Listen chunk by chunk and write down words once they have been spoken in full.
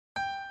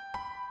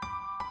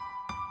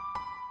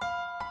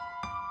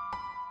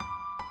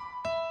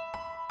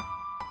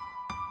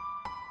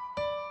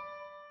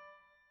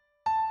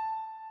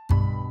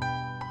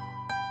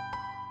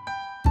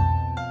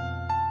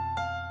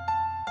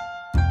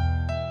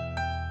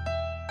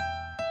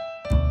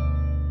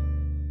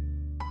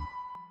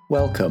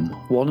Welcome,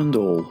 one and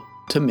all,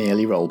 to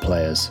Merely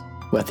Roleplayers,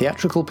 where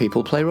theatrical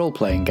people play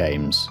role-playing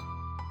games.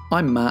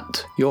 I'm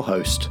Matt, your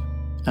host,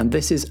 and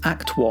this is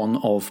Act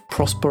 1 of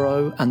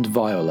Prospero and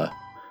Viola,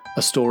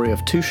 a story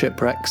of 2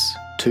 shipwrecks,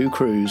 2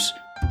 crews,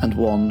 and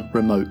 1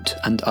 remote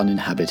and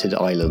uninhabited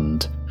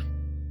island.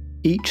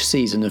 Each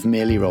season of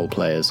Merely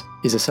Roleplayers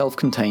is a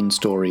self-contained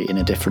story in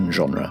a different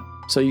genre,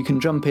 so you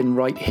can jump in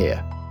right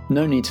here.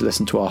 No need to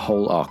listen to our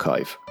whole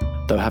archive.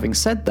 Though having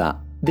said that,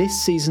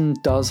 this season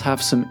does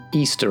have some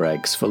Easter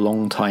eggs for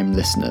long-time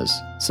listeners,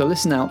 so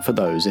listen out for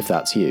those if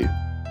that's you.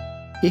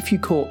 If you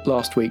caught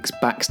last week's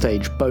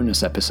backstage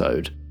bonus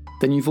episode,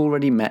 then you've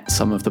already met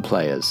some of the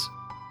players.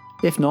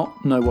 If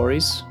not, no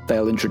worries,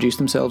 they'll introduce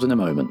themselves in a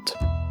moment.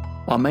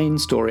 Our main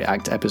story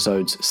act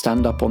episodes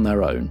stand up on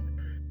their own,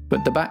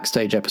 but the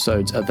backstage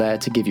episodes are there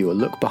to give you a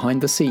look behind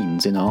the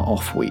scenes in our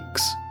off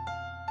weeks.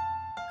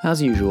 As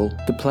usual,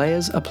 the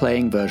players are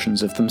playing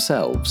versions of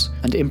themselves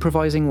and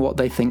improvising what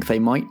they think they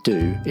might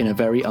do in a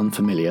very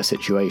unfamiliar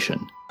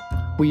situation.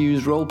 We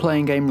use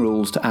role-playing game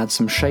rules to add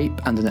some shape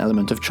and an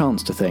element of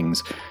chance to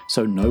things,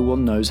 so no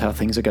one knows how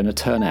things are going to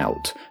turn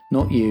out.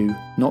 Not you,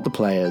 not the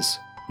players,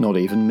 not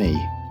even me.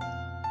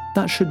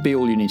 That should be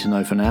all you need to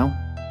know for now.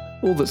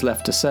 All that's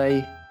left to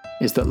say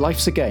is that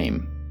life's a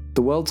game,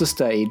 the world's a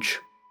stage,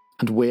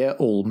 and we're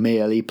all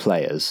merely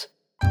players.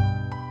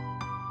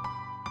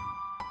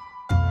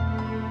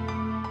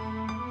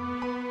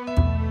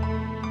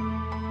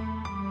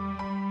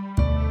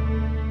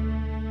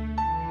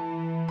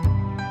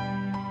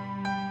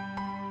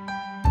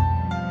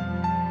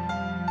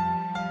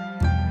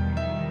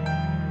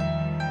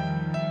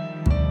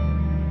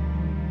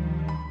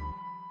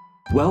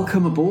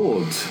 Welcome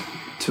aboard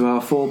to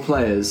our 4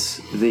 players,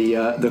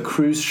 the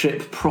cruise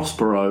ship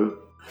Prospero.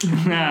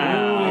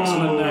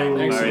 Excellent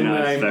name. Very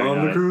nice.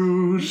 On the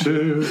cruise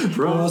ship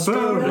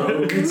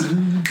Prospero.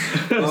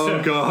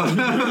 Oh God.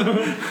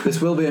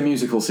 This will be a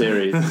musical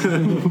series.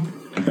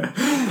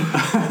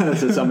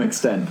 To some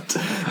extent.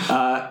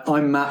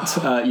 I'm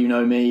Matt, you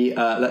know me.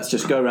 Let's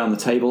just go around the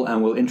table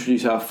and we'll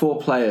introduce our 4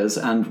 players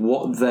and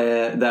what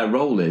their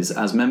role is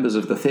as members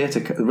of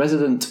the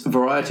resident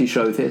variety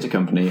show theatre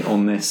company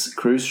on this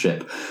cruise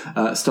ship.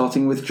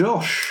 Starting with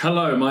Josh.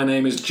 Hello, my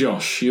name is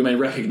Josh. You may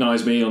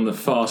recognise me on the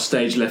far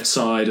stage left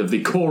side of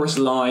the chorus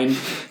line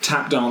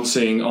tap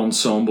dancing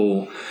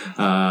ensemble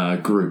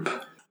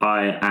group.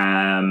 I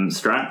am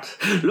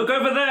Strat. Look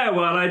over there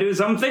while I do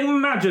something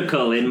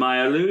magical in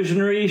my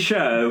illusionary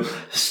show,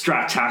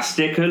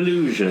 Stratastic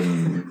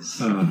Illusions.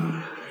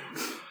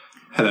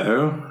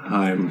 Hello,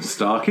 I'm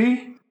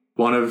Starkey,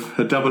 one of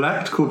a double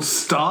act called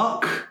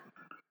Stark,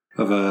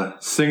 of a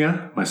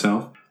singer,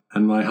 myself,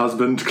 and my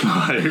husband,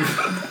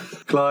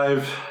 Clive.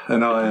 Clive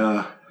and I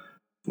are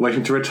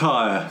waiting to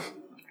retire.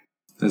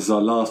 This is our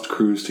last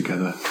cruise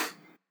together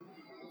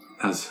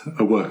as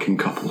a working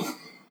couple.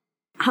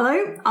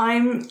 Hello,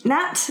 I'm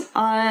Nat.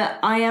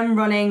 I am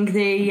running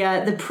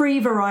the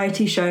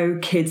pre-variety show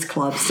Kids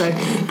Club. So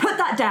put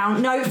that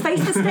down. No,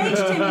 face the stage,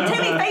 Timmy.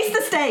 Timmy, face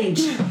the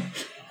stage.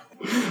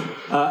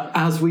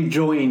 As we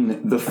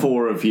join the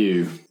 4 of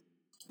you,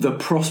 the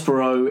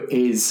Prospero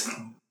is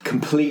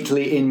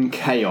completely in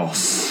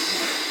chaos.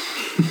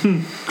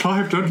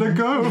 Clive, don't let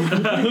go!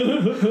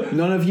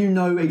 None of you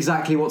know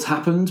exactly what's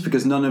happened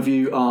because none of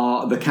you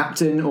are the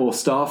captain or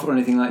staff or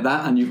anything like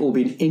that, and you've all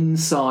been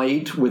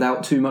inside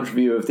without too much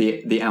view of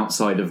the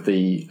outside of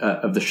the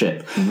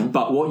ship. Mm-hmm.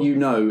 But what you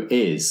know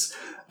is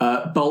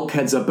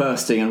bulkheads are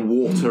bursting and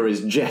water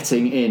is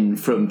jetting in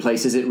from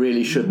places it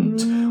really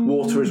shouldn't.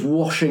 Water is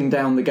washing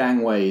down the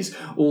gangways.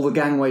 All the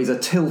gangways are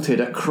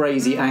tilted at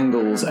crazy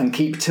angles and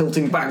keep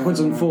tilting backwards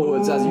and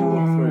forwards as you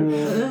walk through.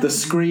 The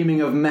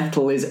screaming of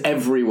metal is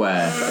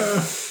everywhere.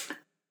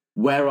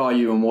 Where are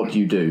you and what do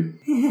you do?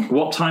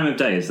 What time of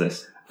day is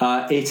this?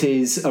 It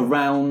is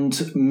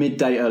around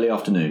midday, early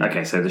afternoon.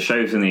 Okay, so the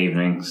show's in the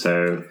evening,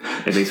 so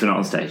at least we're not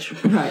on stage.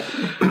 Right.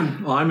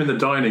 I'm in the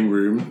dining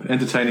room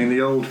entertaining the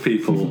old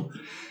people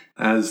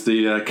as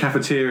the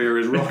cafeteria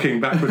is rocking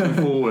backwards and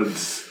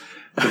forwards.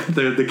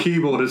 The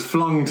keyboard is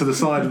flung to the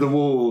side of the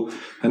wall,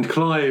 and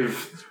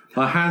Clive,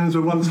 our hands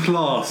were once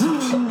clasped.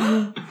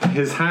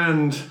 His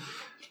hand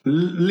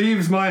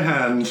leaves my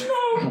hand,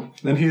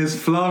 and he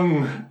is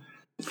flung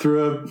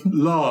through a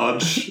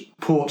large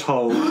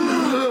porthole.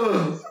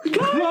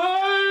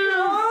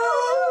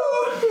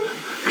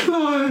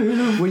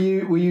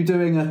 Were you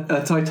doing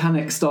a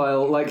Titanic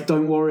style, like,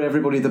 don't worry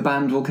everybody, the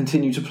band will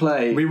continue to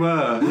play? We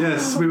were,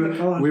 yes. We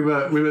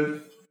were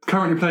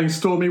currently playing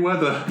Stormy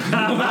Weather.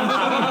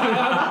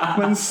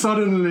 When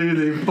suddenly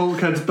the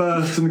bulkheads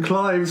burst and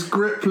Clive's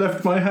grip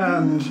left my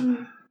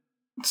hand.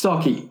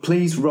 Starkey,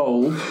 please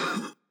roll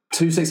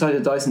 2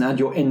 6-sided dice and add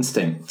your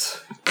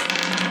instinct.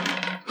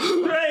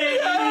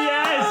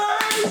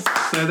 Yes!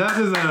 So that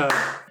is a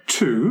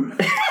 2,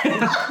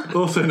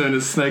 also known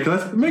as snake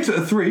eyes. It makes it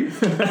a 3.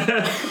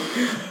 Okay.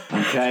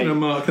 I'm going to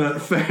mark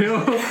that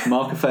fail.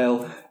 Mark a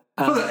fail.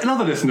 And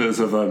other listeners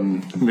of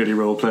MIDI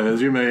role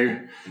players, you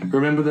may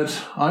remember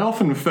that I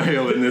often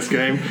fail in this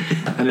game,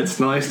 and it's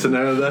nice to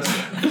know that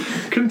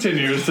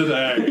continues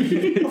today.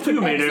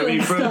 You may know me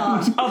from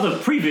other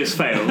previous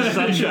fails,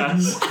 such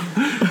as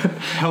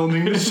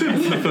helming the ship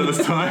for the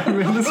first time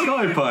in the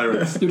Sky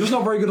Pirates. You're just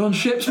not very good on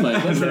ships,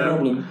 mate. That's the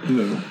problem.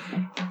 No.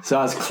 So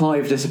as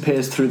Clive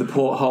disappears through the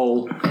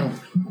porthole,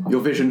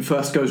 your vision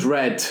first goes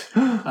red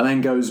and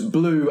then goes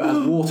blue as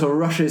water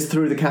rushes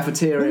through the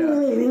cafeteria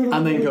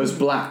and then goes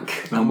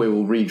black, and we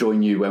will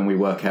rejoin you when we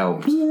work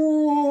out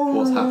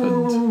what's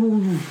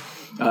happened.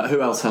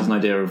 Who else has an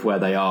idea of where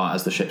they are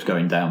as the ship's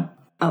going down?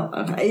 Oh,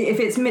 okay. If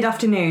it's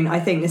mid-afternoon, I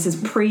think this is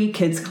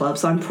pre-kids club,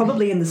 so I'm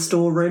probably in the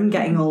storeroom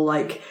getting all,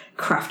 like,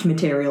 craft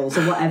materials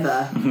or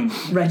whatever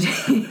ready.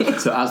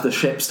 So as the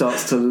ship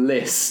starts to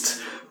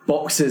list,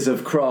 boxes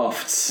of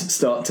crafts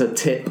start to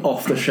tip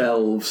off the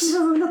shelves.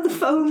 No, not the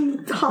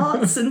foam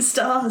hearts and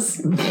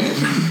stars.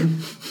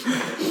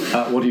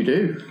 What do you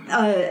do?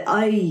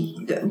 I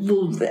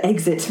will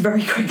exit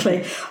very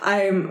quickly.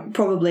 I'm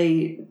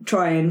probably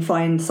try and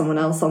find someone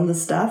else on the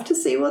staff to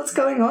see what's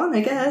going on,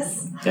 I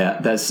guess. Yeah,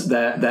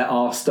 there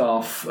are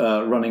staff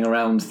running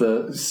around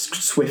the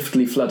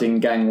swiftly flooding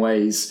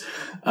gangways.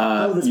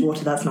 There's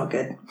water. That's not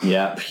good.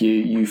 Yep,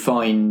 you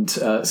find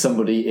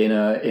somebody in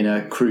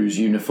a crew's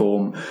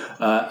uniform,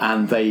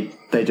 and they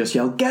just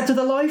yell, "Get to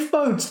the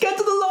lifeboats! Get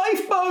to the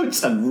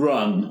lifeboats!" and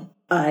run.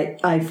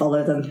 I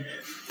follow them.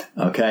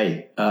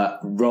 Okay,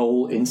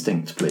 roll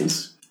instinct,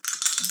 please.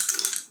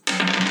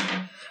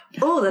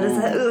 Oh, that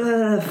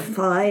is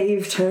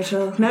 5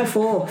 total. No,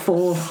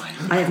 4.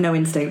 I have no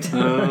instinct.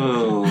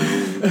 Oh.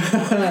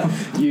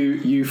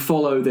 You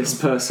follow this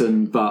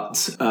person,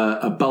 but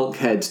a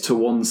bulkhead to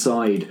one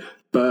side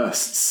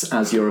bursts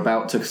as you're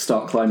about to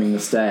start climbing the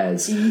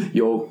stairs.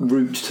 Your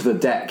route to the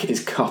deck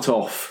is cut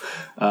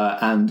off,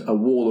 and a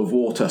wall of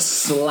water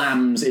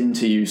slams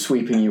into you,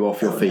 sweeping you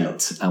off your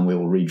feet, and we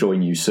will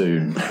rejoin you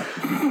soon.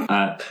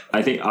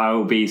 I think I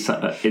will be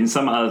in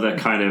some other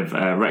kind of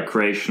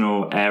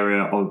recreational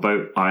area of the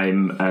boat.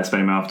 I'm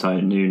spending my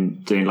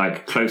afternoon doing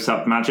like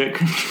close-up magic,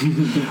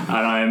 and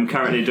I am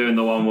currently doing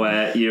the one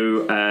where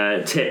you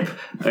tip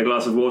a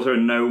glass of water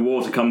and no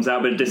water comes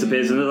out, but it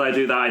disappears. And as I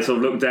do that, I sort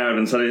of look down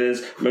and suddenly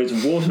there's loads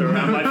of water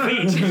around my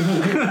feet.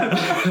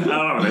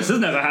 Oh, this has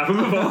never happened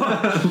before.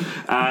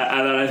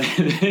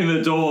 And then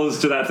the doors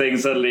to that thing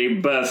suddenly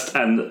burst,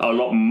 and a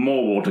lot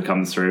more water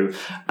comes through.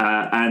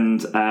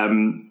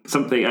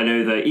 Something I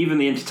know that even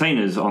the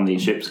entertainers on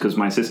these ships, because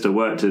my sister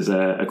worked as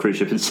a cruise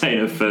ship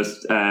entertainer for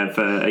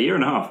a year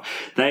and a half,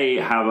 they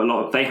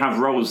have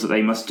roles that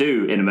they must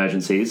do in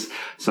emergencies.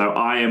 So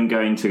I am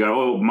going to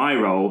go. Oh, my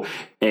role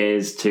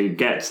is to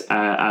get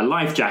a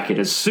life jacket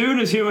as soon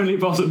as humanly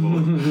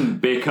possible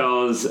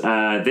because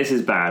this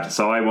is bad.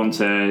 So I want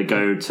to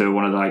go to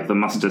one of the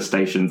muster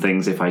station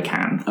things if I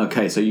can.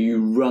 Okay, so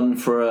you run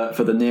for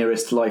the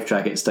nearest life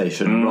jacket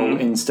station. Roll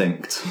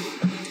instinct.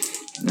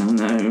 Oh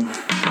no.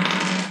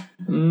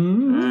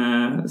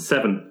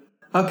 7.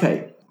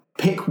 Okay,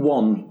 pick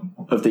one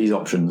of these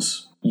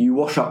options. You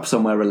wash up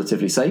somewhere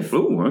relatively safe.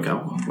 Ooh,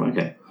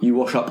 okay. You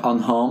wash up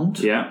unharmed.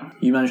 Yeah.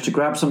 You manage to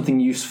grab something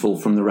useful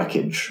from the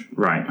wreckage.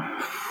 Right.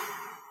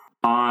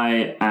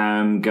 I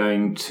am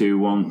going to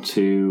want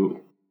to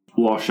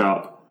wash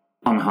up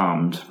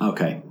unharmed.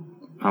 Okay.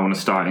 I want to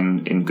start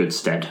in good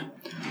stead.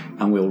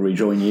 And we'll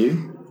rejoin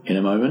you in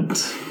a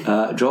moment.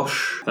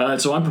 Josh?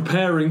 So I'm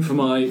preparing for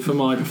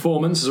my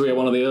performance, as we are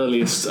one of the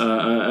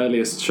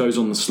earliest shows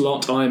on the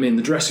slot. I'm in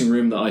the dressing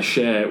room that I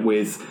share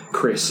with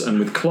Chris and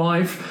with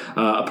Clive,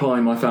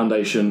 applying my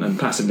foundation and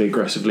passively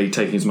aggressively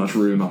taking as much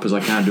room up as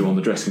I can do on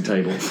the dressing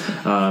table,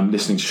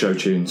 listening to show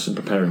tunes and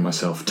preparing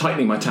myself,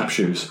 tightening my tap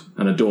shoes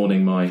and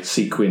adorning my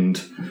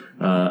sequined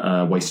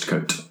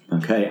waistcoat.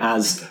 Okay,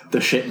 as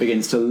the ship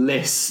begins to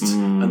list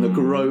and the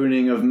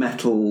groaning of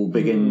metal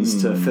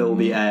begins to fill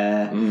the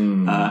air,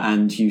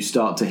 and you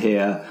start to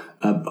hear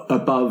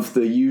above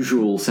the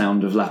usual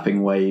sound of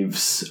lapping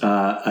waves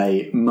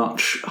a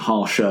much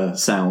harsher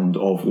sound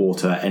of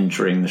water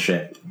entering the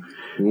ship.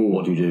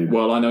 What do you do?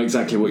 Well, I know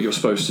exactly what you're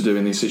supposed to do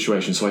in these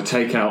situations, so I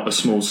take out a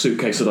small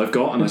suitcase that I've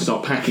got and I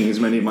start packing as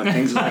many of my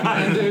things as I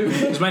can do.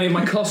 As many of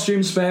my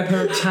costumes, spare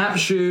pair of tap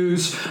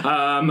shoes,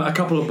 a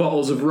couple of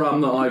bottles of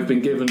rum that I've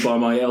been given by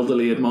my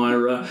elderly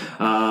admirer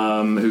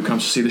who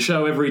comes to see the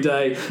show every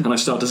day, and I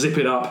start to zip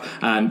it up,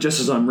 and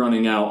just as I'm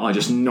running out, I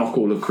just knock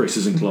all of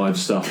Chris's and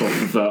Clive's stuff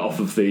off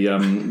of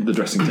the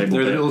dressing table.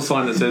 There's a little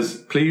sign that says,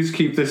 "Please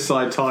keep this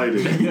side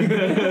tidy."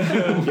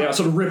 Yeah, I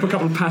sort of rip a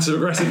couple of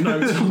passive-aggressive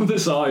notes on the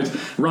side,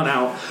 run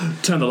out,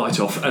 turn the light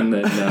off, and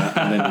then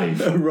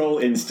leave. Roll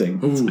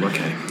instinct. Ooh,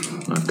 okay.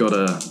 I've got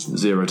a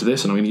 0 to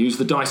this, and I'm going to use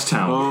the dice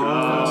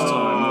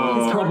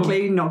tower. It's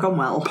probably not gone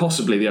well.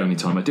 Possibly the only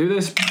time I do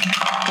this.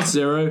 That's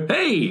 0.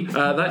 Hey!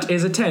 That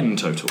is a 10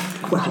 total.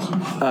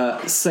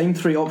 Same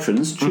 3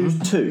 options. Choose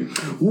 2.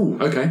 Ooh,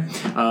 okay.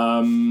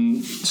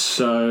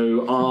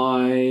 So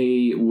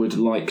I would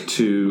like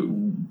to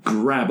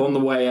grab on the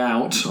way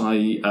out.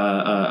 I'm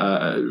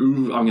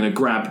going to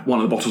grab one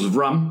of the bottles of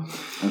rum.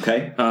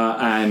 Okay.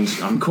 And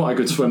I'm quite a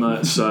good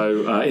swimmer,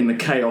 so in the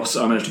chaos,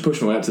 I managed to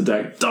push my way up to the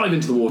deck, dive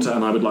into the water,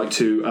 and I would like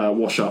to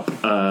wash up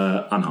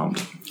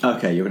unharmed.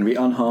 Okay, you're going to be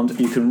unharmed.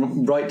 You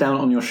can write down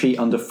on your sheet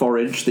under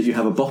forage that you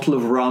have a bottle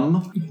of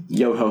rum.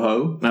 Yo ho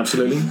ho.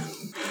 Absolutely.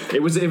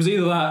 It was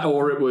either that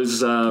or it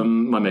was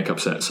my makeup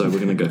set, so we're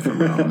going to go for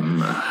rum.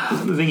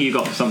 The thing you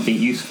got something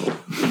useful.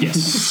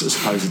 Yes,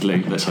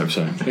 supposedly. Let's hope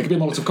so. It could be a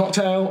Molotov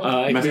cocktail.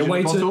 It could be a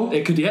way to.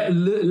 It could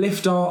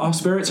lift our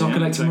spirits, our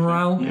collective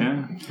morale.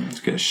 Yeah. Let's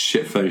get a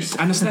shit-faced.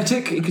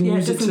 Anaesthetic. You can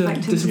use it to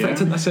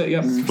disinfect it. That's it.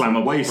 Yeah.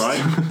 Flammable, Waste. right?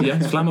 Yeah,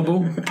 it's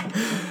flammable.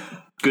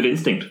 Good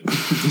instinct.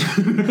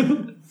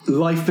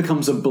 Life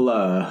becomes a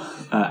blur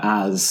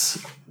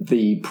as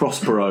the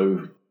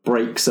Prospero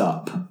breaks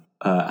up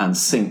and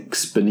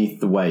sinks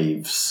beneath the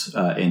waves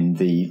in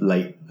the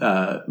late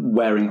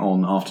wearing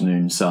on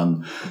afternoon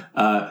sun.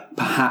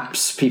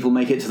 Perhaps people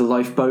make it to the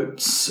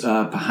lifeboats,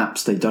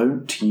 perhaps they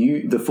don't.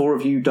 The four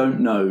of you don't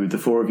know. The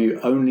four of you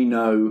only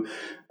know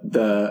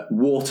the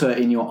water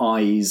in your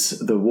eyes,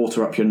 the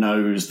water up your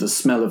nose, the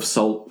smell of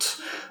salt,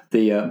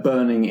 the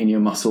burning in your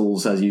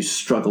muscles as you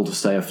struggle to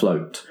stay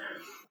afloat.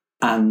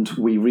 And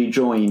we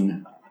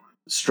rejoin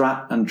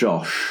Strat and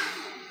Josh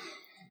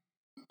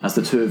as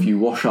the two of you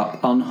wash up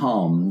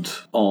unharmed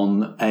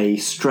on a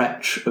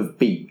stretch of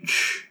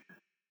beach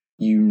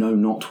you know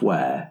not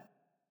where.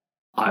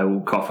 I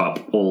will cough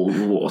up all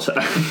the water.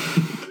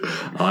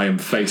 I am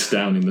face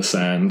down in the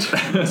sand,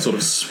 sort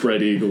of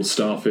spread eagle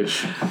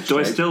starfish. Do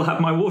I still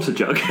have my water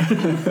jug?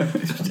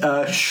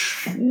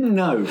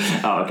 No.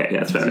 Oh, okay, yeah,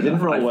 that's fair. You didn't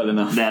roll well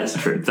enough. That's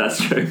true.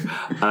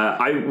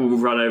 I will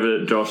run over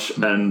to Josh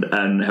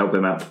and help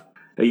him out.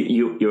 Are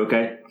you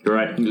okay? You're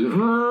right. Do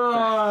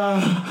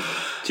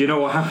you know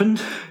what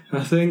happened?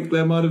 I think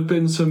there might have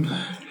been some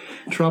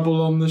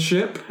trouble on the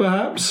ship,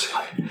 perhaps.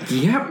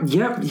 Yep.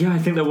 I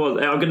think there was.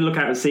 I'm going to look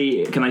out and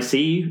see. Can I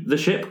see the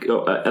ship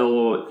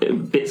or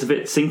bits of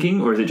it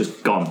sinking, or is it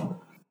just gone?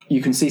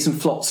 You can see some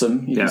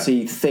flotsam. You can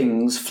see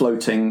things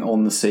floating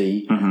on the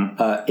sea,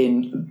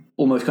 in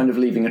almost kind of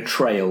leaving a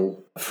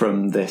trail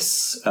from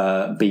this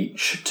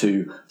beach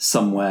to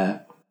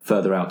somewhere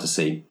further out to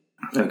sea.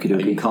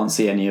 Okey-dokey. You can't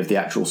see any of the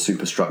actual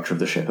superstructure of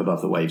the ship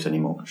above the waves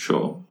anymore.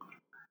 Sure.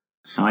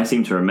 Now, I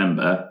seem to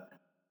remember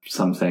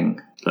something.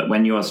 That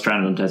when you are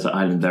stranded on a desert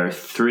island, there are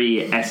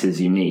 3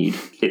 S's you need.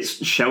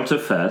 It's shelter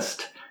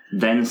first,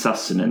 then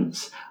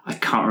sustenance. I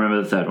can't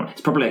remember the third one.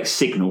 It's probably like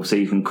signal, so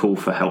you can call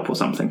for help or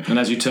something. And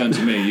as you turn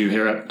to me, you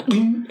hear a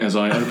ding as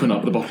I open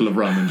up the bottle of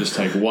rum and just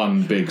take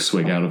one big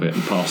swig out of it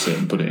and pass it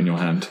and put it in your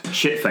hand.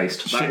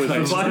 Shit-faced. That was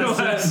the Shit-faced. final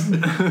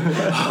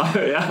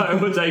I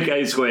would take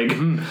a swig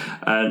and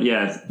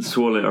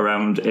swirl it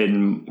around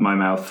in my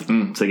mouth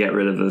to get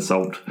rid of the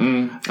salt.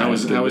 How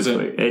is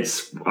it?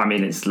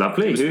 It's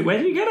lovely. Where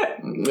did you get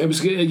it? It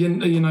was,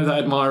 you know, that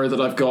admirer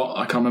that I've got.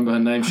 I can't remember her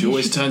name. She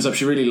always turns up.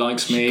 She really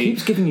likes me. She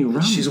keeps giving you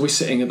rum. She's always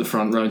sitting at the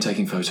front row and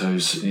taking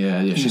photos.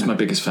 Yeah. She's my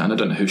biggest fan. I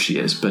don't know who she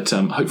is, but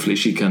hopefully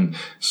she can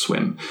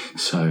swim.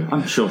 So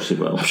I'm sure she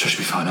will. I'm sure she'll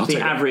be fine. I'll The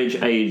take average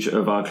age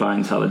of our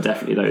clientele are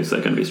definitely those that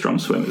are going to be strong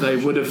swimmers. They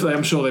would have.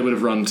 I'm sure they would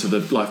have run to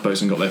the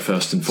lifeboats and got there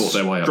first and fought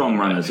their way up. Strong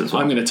runners as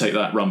well. I'm going to take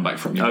that rum back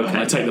from you.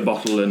 Okay. I take the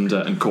bottle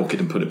and cork it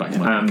and put it back in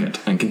my pocket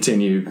and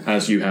continue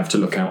as you have to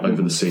look out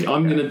over the sea.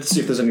 I'm going to see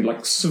if there's any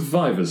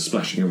survivors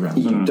splashing around.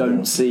 You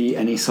don't see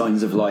any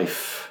signs of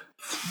life.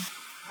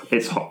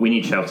 It's hot. We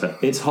need shelter.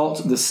 It's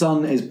hot. The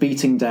sun is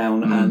beating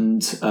down,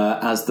 and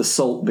as the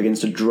salt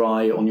begins to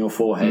dry on your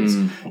foreheads,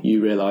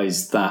 you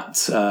realise that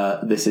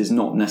this is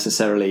not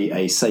necessarily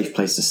a safe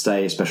place to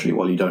stay, especially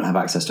while you don't have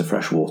access to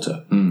fresh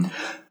water.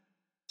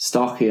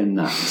 Starkey and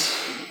Nat.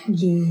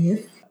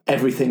 Yes.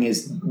 Everything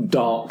is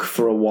dark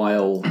for a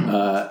while.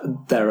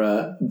 There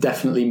are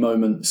definitely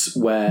moments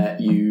where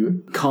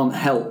you can't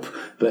help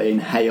but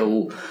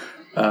inhale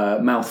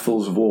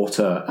mouthfuls of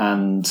water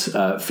and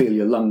feel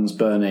your lungs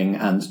burning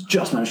and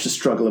just manage to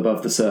struggle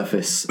above the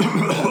surface.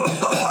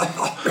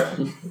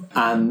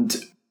 And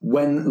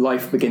when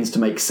life begins to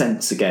make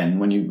sense again,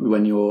 when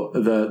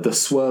the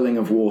swirling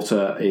of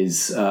water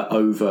is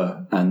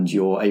over and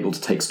you're able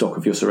to take stock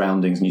of your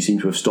surroundings and you seem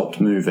to have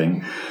stopped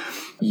moving,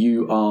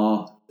 you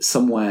are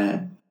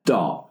somewhere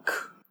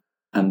dark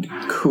and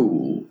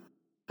cool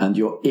and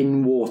you're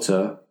in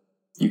water.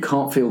 You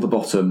can't feel the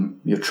bottom.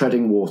 You're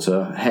treading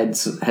water,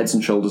 heads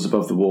and shoulders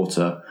above the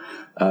water.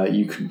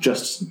 You can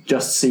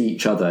just see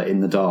each other in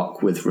the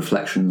dark with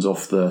reflections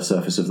off the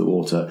surface of the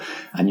water,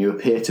 and you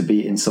appear to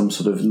be in some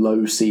sort of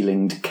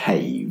low-ceilinged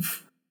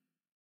cave.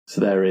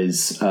 So there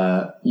is,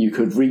 you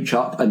could reach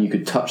up and you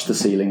could touch the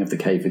ceiling of the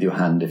cave with your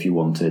hand if you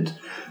wanted,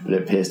 but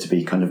it appears to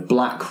be kind of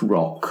black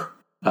rock.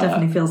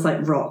 Definitely feels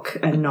like rock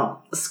and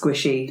not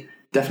squishy.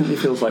 Definitely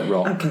feels like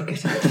rock. Okay,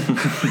 good.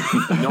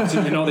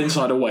 You're not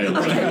inside a whale.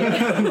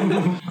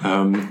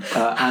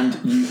 And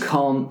you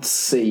can't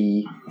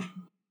see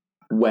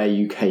where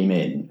you came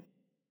in.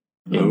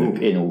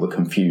 in all the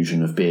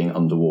confusion of being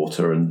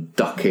underwater and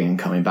ducking and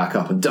coming back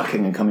up and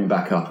ducking and coming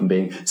back up and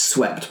being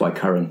swept by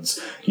currents.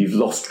 You've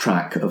lost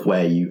track of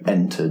where you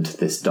entered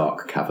this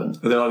dark cavern.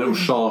 There are little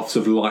shafts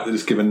of light that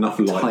just give enough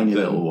light. Tiny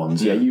little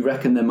ones. Yeah, you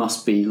reckon there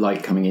must be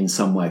light coming in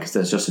somewhere because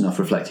there's just enough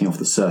reflecting off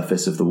the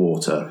surface of the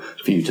water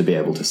for you to be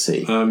able to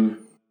see.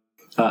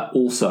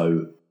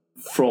 Also,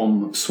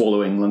 from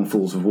swallowing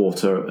lungfuls of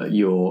water,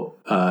 you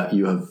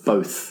have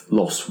both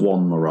lost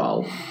 1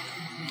 morale.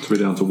 So we're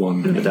down to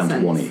 1. We're down to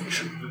 1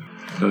 each.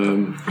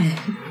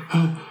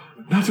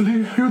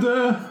 Natalie, you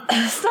there?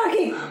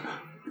 Starky!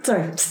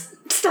 Sorry,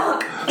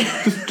 Stark!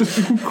 Just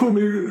you can call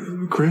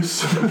me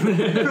Chris.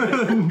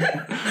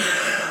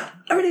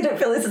 I really don't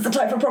feel this is the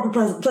time for proper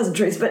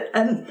pleasantries, but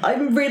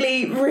I'm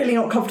really, really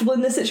not comfortable in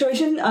this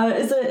situation.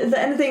 Is there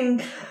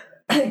anything...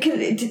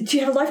 do you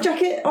have a life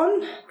jacket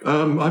on?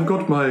 I've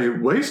got my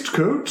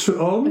waistcoat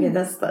on. Okay,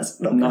 that's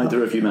not...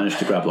 Neither of you managed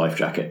to grab life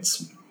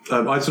jackets.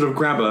 I sort of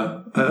grab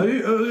her. Are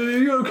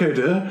you okay,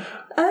 dear?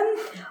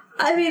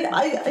 I mean,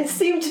 I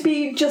seem to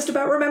be just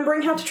about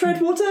remembering how to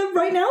tread water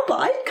right now, but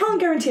I can't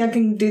guarantee I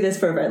can do this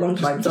for a very long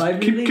time, so I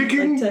really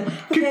kicking. like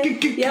to...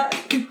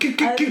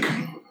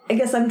 I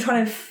guess I'm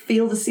trying to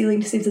feel the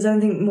ceiling to see if there's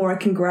anything more I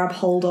can grab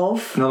hold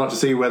of. And I'd like to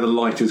see where the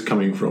light is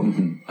coming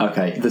from.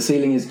 Okay, the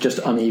ceiling is just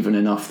uneven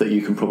enough that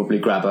you can probably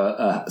grab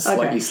a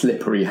slightly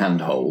slippery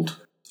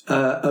handhold.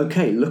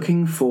 Okay,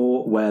 looking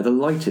for where the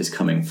light is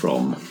coming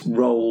from.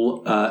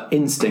 Roll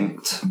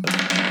instinct.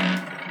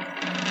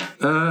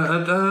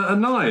 A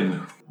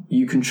 9.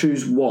 You can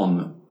choose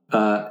one.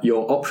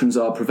 Your options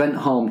are prevent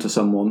harm to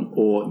someone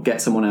or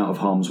get someone out of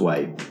harm's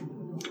way.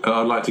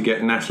 I'd like to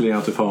get Natalie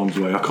out of harm's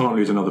way. I can't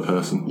lose another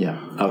person. Yeah,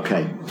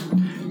 okay.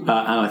 And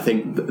I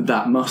think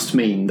that must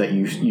mean that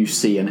you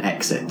see an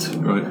exit.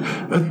 Right.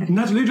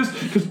 Natalie,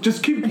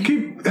 just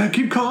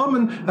keep calm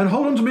and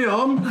hold on to my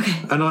arm. Okay.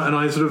 And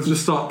I sort of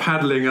just start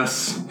paddling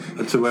us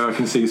to where I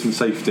can see some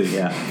safety.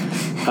 Yeah.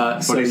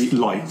 But it's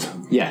light.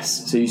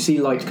 Yes. So you see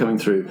light coming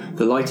through.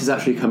 The light is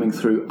actually coming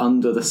through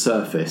under the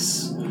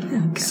surface.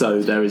 Okay.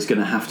 So there is going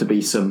to have to be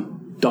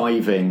some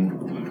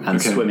diving and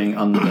swimming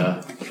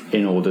under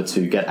in order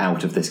to get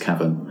out of this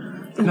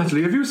cavern.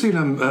 Natalie, have you seen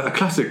a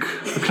classic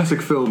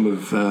film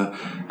of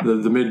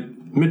the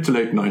mid to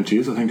late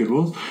 90s? I think it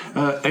was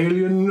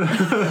Alien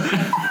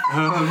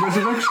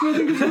Resurrection. I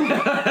think it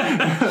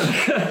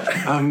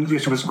was.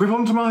 Yes, it was grip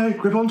onto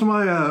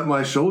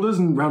my shoulders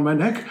and round my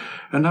neck,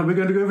 and now we're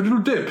going to go for a little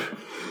dip.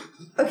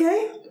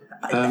 Okay.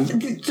 I'm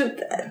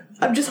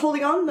just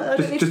holding on. I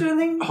don't need to do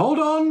anything. Hold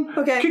on.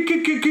 Okay. Kick.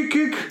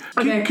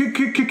 Okay.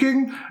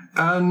 Kicking,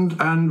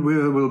 and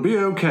we'll be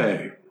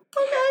okay.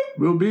 Okay.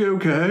 We'll be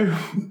okay,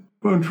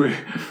 won't we?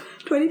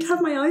 Do I need to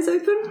have my eyes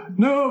open?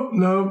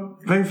 No.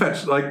 Playing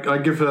fetch. I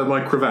give her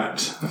my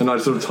cravat and I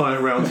sort of tie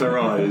it around her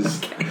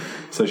eyes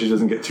so she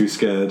doesn't get too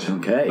scared.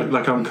 Okay.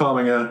 Like I'm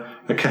calming a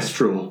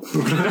kestrel.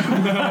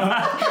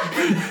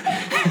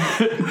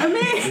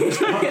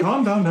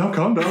 Calm down now.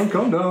 Calm down.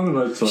 And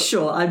I start,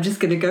 sure, I'm just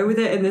going to go with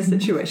it in this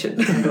situation.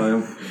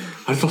 I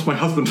just lost my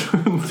husband.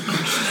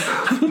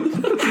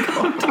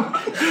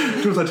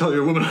 Do as I tell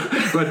you, woman.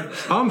 Right,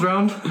 arms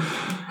round,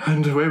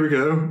 and away we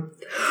go.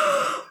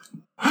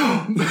 So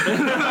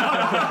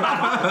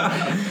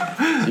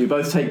you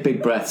both take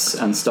big breaths,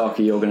 and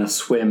Starkey, you're going to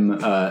swim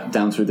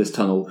down through this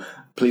tunnel.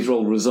 Please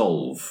roll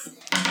resolve.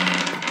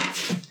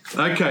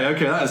 Okay,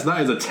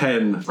 that is a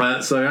 10.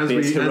 So as Be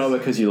as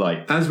heroic as you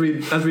like. As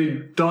we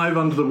dive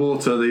under the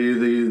water,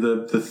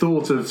 the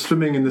thought of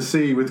swimming in the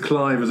sea with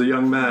Clive as a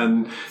young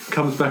man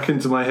comes back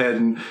into my head,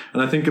 and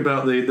I think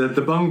about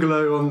the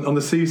bungalow on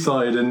the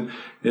seaside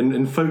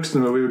in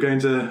Folkestone where we were going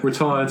to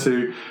retire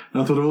to,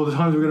 and I thought of all the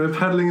times we were going to be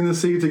paddling in the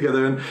sea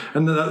together,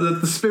 and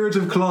the spirit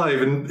of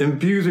Clive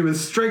imbues me with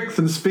strength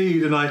and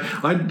speed, and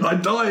I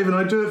dive and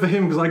I do it for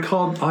him because I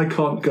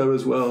can't go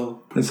as well.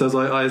 And so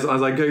as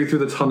I go through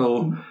the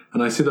tunnel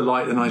and I see the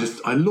light, and I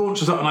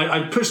launch us up and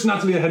I push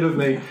Natalie ahead of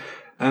me,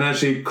 and as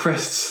she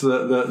crests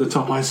the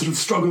top, I sort of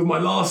struggle with my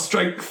last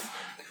strength,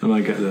 and I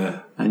get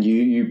there. And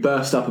you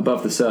burst up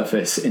above the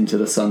surface into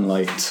the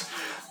sunlight.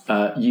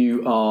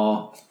 You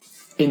are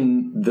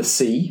in the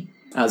sea.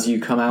 As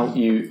you come out,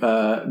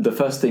 the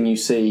first thing you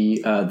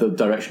see, the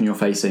direction you're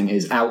facing,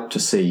 is out to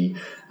sea,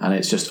 and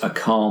it's just a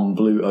calm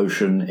blue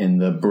ocean in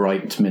the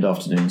bright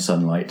mid-afternoon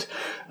sunlight.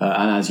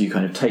 And as you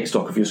kind of take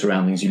stock of your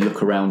surroundings, you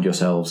look around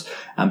yourselves,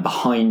 and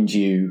behind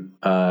you,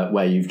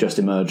 where you've just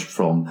emerged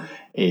from,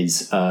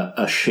 is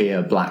a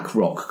sheer black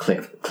rock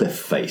cliff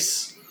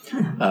face.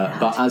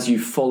 But as you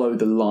follow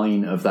the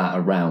line of that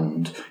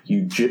around,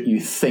 you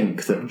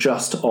think that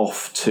just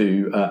off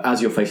to,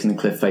 as you're facing the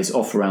cliff face,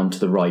 off around to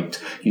the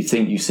right, you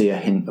think you see a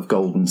hint of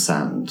golden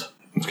sand.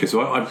 Okay,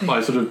 so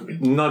I sort of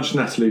nudge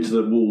Natalie to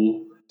the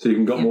wall so you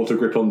can get more to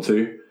grip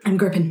onto. I'm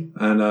gripping.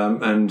 And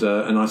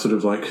I sort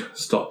of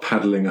start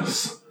paddling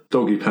us,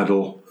 doggy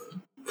paddle,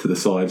 to the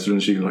sides,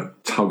 and she can like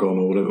tug on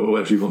or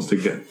whatever she wants to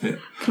get. Yeah.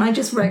 Can I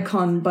just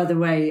retcon, by the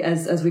way,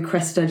 as we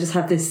crest, I just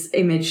have this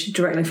image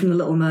directly from The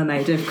Little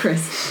Mermaid of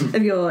Chris,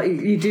 of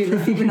you do the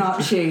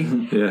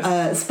Fibonacci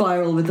Yes.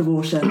 spiral with the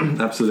water.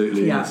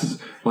 Absolutely, Yeah. yes.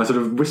 My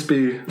sort of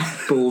wispy,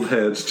 bald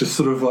head just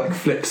sort of like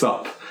flips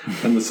up,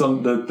 and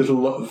the little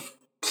lot of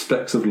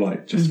specks of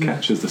light just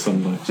catches the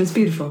sunlight. It's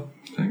beautiful.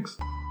 Thanks.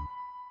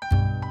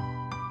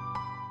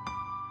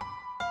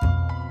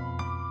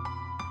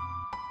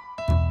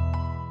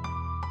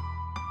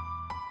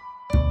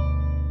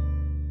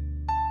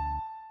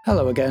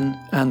 Hello again,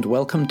 and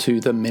welcome to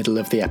the middle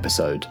of the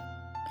episode.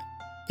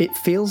 It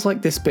feels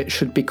like this bit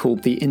should be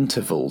called the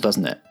interval,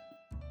 doesn't it?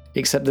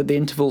 Except that the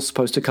interval's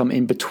supposed to come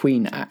in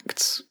between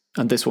acts,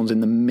 and this one's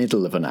in the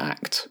middle of an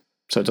act,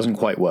 so it doesn't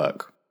quite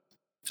work.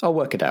 I'll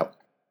work it out.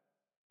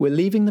 We're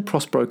leaving the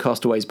Prospero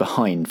castaways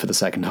behind for the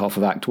second half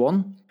of Act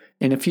 1.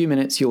 In a few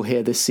minutes you'll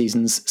hear this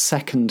season's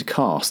second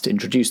cast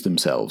introduce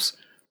themselves.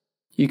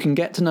 You can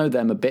get to know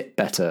them a bit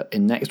better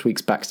in next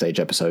week's backstage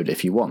episode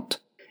if you want.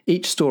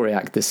 Each story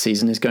act this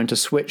season is going to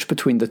switch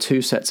between the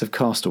two sets of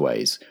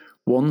castaways,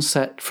 one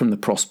set from the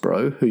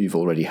Prospero, who you've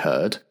already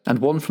heard, and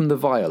one from the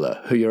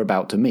Viola, who you're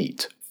about to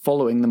meet,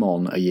 following them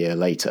on a year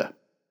later.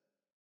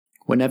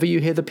 Whenever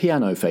you hear the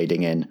piano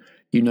fading in,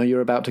 you know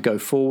you're about to go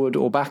forward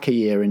or back a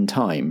year in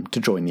time to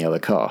join the other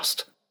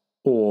cast.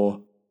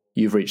 Or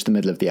you've reached the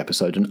middle of the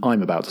episode and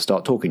I'm about to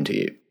start talking to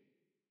you.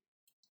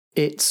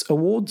 It's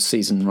awards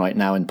season right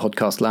now in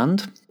podcast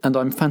land, and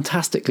I'm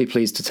fantastically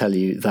pleased to tell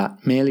you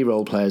that Merely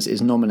Roleplayers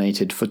is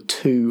nominated for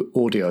 2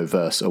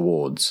 Audioverse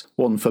awards,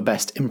 one for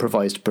Best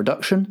Improvised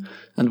Production,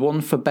 and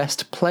one for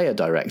Best Player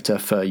Director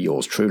for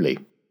yours truly.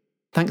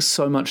 Thanks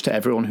so much to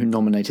everyone who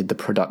nominated the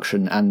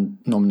production and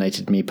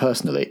nominated me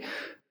personally.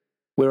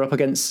 We're up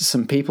against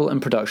some people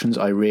and productions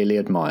I really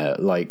admire,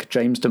 like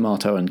James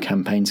D'Amato and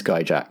Campaign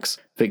Skyjacks,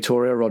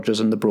 Victoria Rogers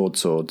and the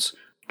Broadswords,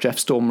 Jeff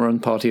Stormer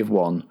and Party of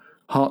One,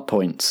 Heart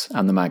Points,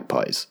 and the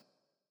Magpies.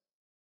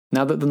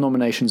 Now that the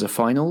nominations are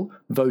final,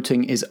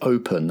 voting is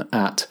open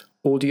at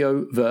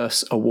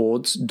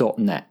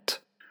audioverseawards.net.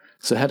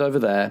 So head over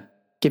there,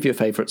 give your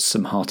favourites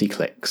some hearty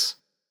clicks.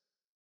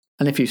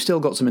 And if you've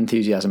still got some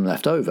enthusiasm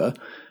left over,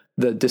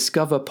 the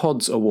Discover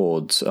Pods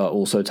Awards are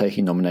also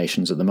taking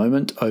nominations at the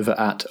moment over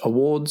at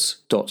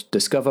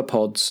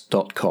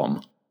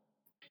awards.discoverpods.com.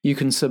 You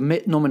can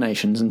submit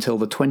nominations until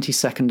the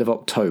 22nd of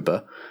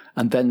October,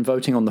 and then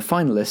voting on the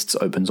finalists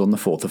opens on the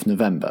 4th of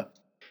November.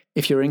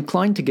 If you're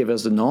inclined to give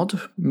us a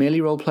nod, Merely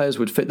Roleplayers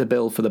would fit the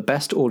bill for the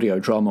Best Audio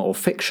Drama or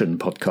Fiction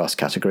podcast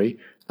category,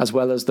 as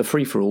well as the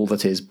free-for-all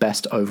that is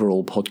Best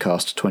Overall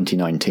Podcast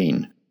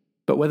 2019.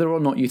 But whether or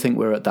not you think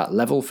we're at that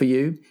level for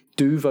you,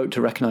 do vote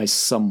to recognise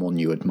someone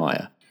you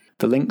admire.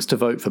 The links to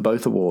vote for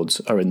both awards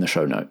are in the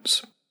show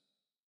notes.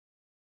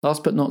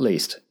 Last but not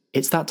least,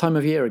 it's that time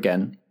of year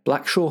again.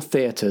 Blackshaw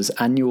Theatre's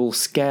annual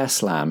Scare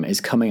Slam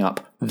is coming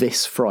up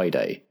this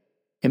Friday.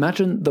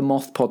 Imagine the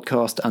Moth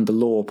podcast and the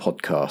Law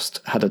podcast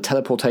had a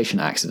teleportation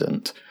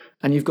accident,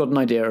 and you've got an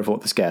idea of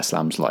what the Scare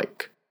Slam's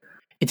like.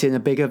 It's in a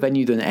bigger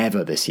venue than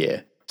ever this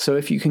year, so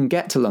if you can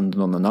get to London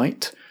on the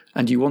night,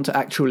 and you want to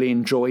actually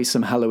enjoy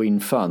some Halloween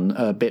fun,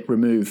 a bit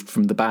removed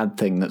from the bad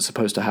thing that's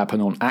supposed to happen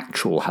on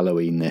actual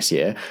Halloween this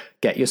year,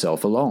 get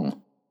yourself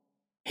along.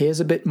 Here's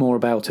a bit more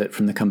about it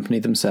from the company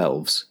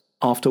themselves,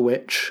 after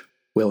which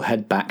we'll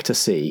head back to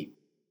sea.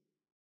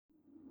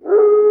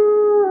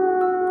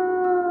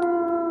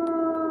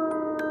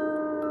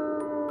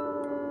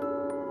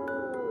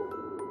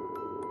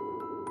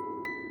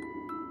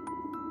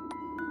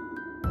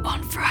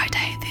 On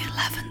Friday, the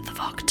 11th of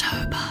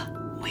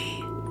October,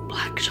 we,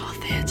 Blackshaw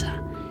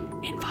Theatre,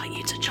 invite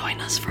you to join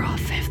us for our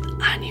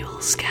 5th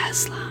annual Scare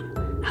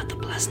Slam at the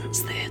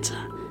Pleasance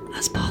Theatre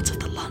as part of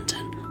the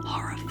London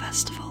Horror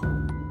Festival.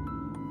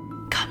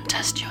 Come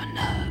test your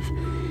nerve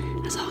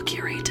as our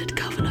curated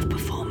coven of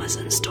performers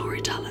and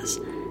storytellers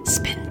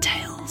spin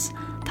tales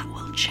that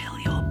will chill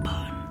your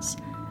bones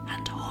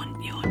and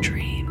haunt your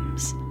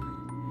dreams.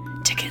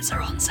 Tickets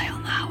are on sale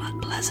now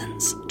at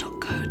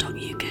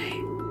pleasance.co.uk.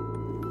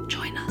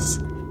 Join us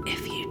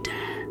if you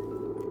dare.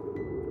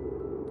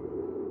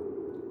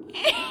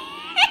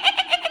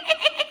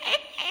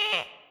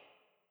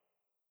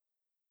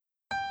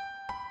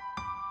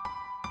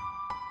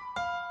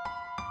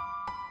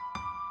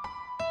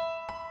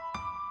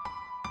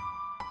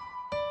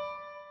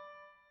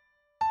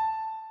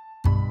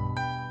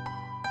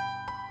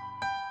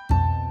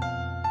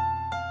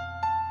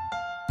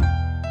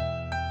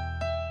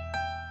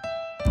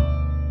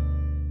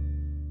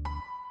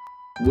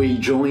 We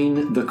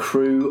join the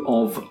crew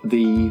of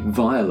the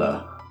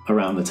Viola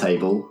around the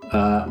table.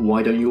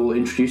 Why don't you all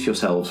introduce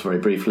yourselves very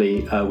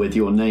briefly with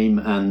your name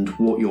and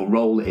what your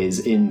role is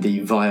in the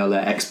Viola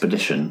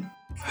expedition?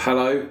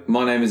 Hello,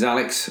 my name is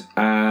Alex,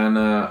 and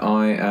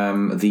I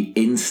am the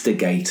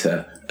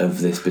instigator of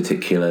this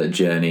particular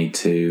journey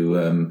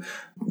to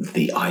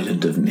the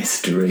Island of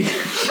Mystery.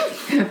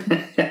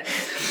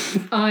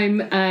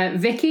 I'm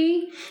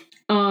Vicky.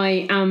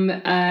 I am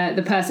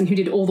the person who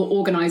did all the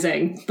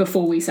organising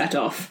before we set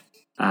off.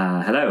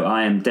 Hello,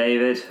 I am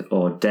David,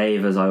 or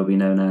Dave as I will be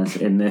known as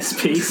in this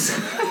piece.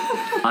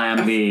 I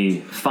am the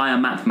fire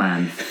map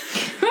man.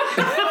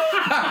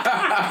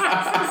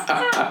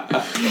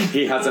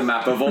 He has a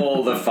map of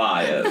all the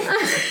fires.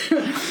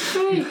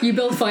 You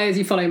build fires,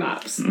 you follow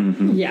maps.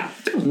 Mm-hmm. Yeah.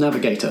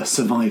 Navigator,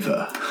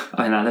 survivor.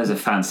 I know, those are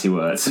fancy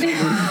words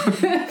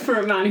For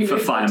a man who for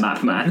fire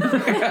map man.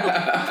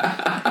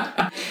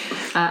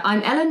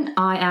 I'm Ellen.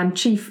 I am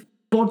Chief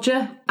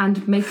Bodger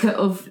and maker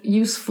of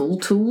useful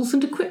tools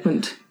and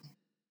equipment.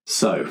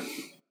 So,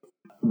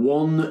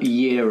 1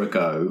 year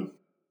ago,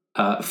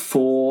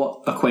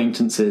 4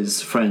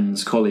 acquaintances,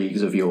 friends,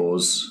 colleagues of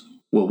yours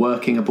were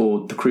working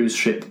aboard the cruise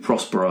ship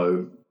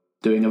Prospero,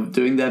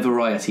 doing their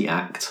variety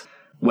act.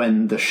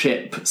 When the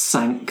ship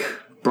sank,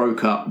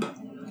 broke up,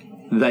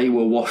 they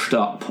were washed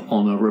up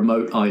on a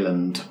remote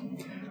island.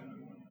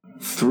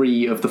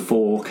 3 of the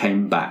 4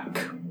 came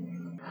back.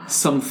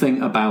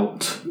 Something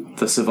about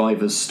the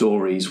survivors'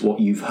 stories, what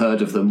you've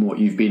heard of them, what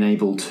you've been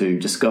able to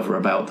discover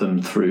about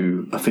them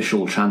through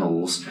official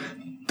channels,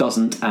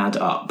 doesn't add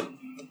up.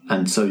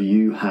 And so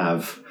you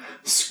have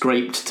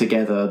scraped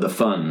together the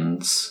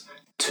funds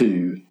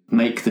to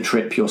make the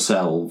trip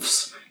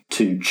yourselves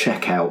to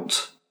check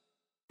out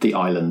the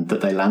island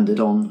that they landed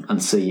on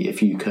and see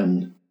if you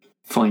can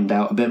find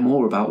out a bit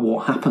more about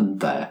what happened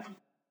there.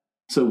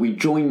 So we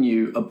join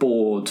you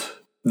aboard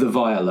the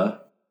Viola,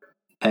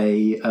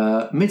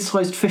 a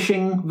mid-sized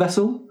fishing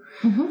vessel,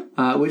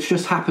 which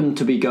just happened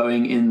to be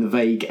going in the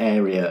vague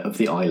area of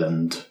the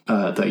island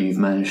that you've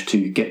managed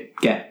to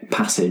get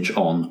passage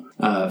on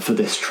for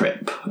this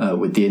trip,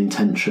 with the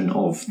intention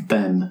of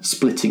then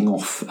splitting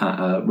off at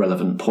a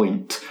relevant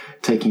point,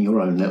 taking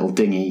your own little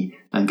dinghy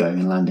and going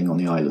and landing on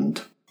the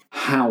island.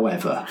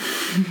 However,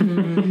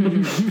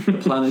 the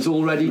plan is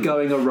already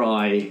going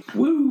awry.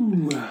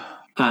 Woo!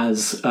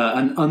 As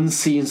an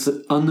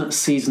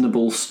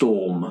unseasonable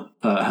storm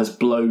has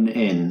blown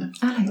in.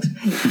 Alex,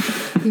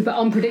 mate. Yeah, but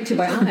unpredicted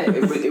by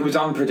Alex. It was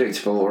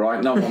unpredictable, all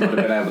right? No one would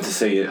have been able to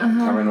see it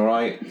coming, all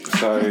right?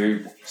 So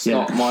it's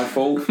not my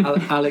fault.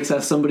 Alex,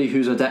 as somebody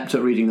who's adept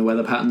at reading the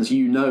weather patterns,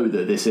 you know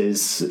that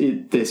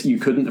this. You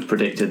couldn't have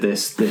predicted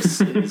this.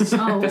 This is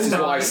This is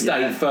why I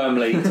stayed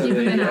firmly to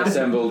the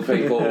assembled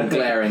people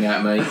glaring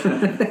at me.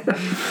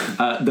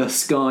 the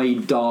sky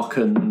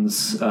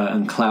darkens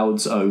and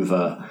clouds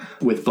over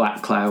with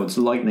black clouds.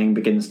 Lightning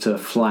begins to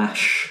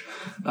flash.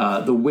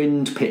 The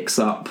wind picks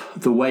up.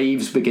 The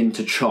waves begin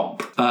to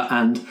chop.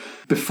 And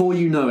before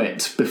you know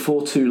it,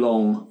 before too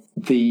long,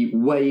 the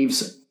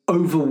waves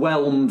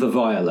overwhelm the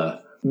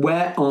Viola.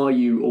 Where are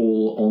you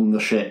all on the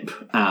ship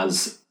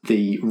as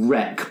the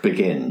wreck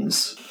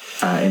begins?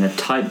 In a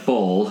tight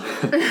ball,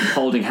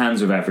 holding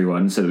hands with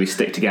everyone so that we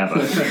stick together.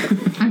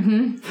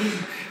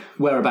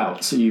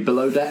 Whereabouts? Are you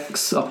below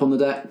decks? Up on the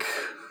deck?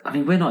 I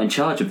mean, we're not in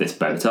charge of this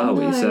boat, are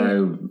we?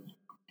 So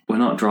we're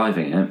not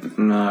driving it.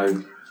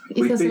 No.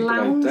 Is there a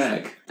lounge?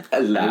 Deck.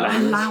 A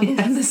lounge.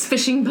 And this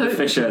fishing boat. The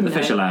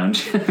fisher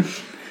lounge.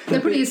 There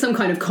probably is some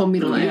kind of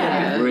communal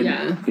area. We're in-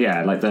 Yeah.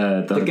 yeah, like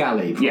the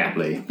galley,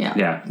 probably.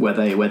 Yeah. Where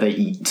they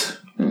eat,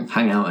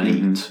 hang out and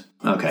eat.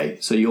 Okay,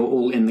 so you're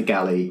all in the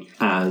galley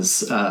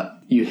as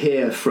you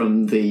hear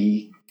from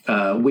the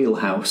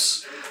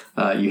wheelhouse.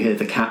 You hear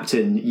the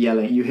captain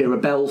yelling. You hear a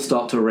bell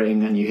start to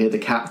ring, and you hear the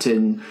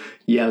captain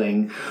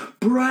yelling,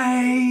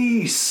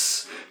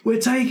 "Brace!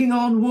 We're taking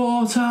on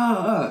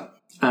water!"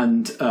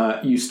 And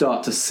you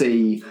start to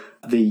see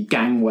the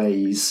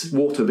gangways,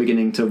 water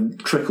beginning to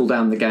trickle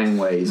down the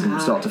gangways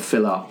and start to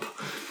fill up.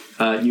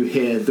 You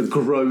hear the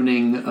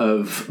groaning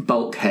of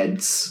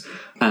bulkheads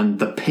and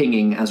the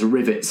pinging as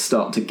rivets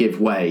start to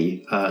give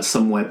way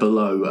somewhere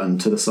below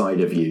and to the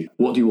side of you.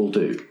 What do you all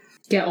do?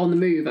 Get on the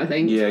move, I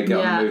think. Yeah, get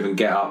on the move and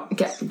get up.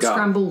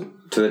 Scramble.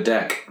 To the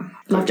deck.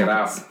 Life Get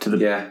jackets. out. To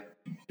the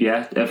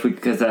Yeah,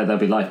 because there'll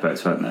be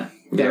lifeboats, won't there?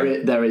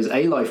 There is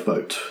a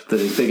lifeboat that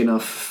is big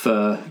enough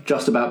for,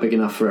 just about big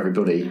enough for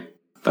everybody.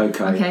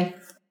 Okay.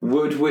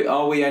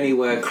 Are we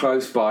anywhere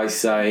close by,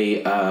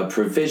 say,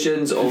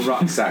 provisions or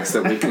rucksacks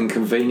that we can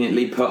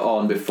conveniently put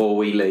on before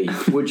we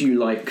leave? Would you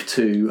like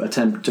to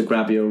attempt to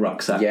grab your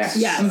rucksacks? Yes.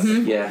 Yes.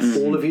 Yes.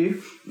 All of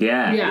you?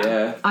 Yeah.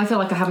 Yeah. I feel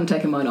like I haven't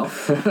taken mine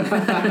off,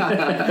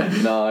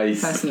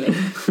 Nice. personally.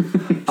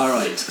 All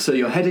right, so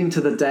you're heading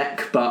to the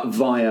deck, but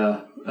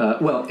via...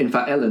 well, in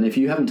fact, Ellen, if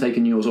you haven't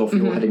taken yours off,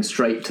 you're heading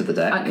straight to the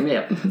deck.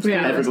 Yeah.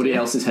 Everybody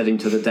else is heading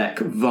to the deck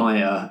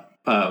via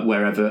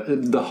wherever,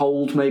 the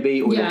hold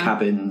maybe, or your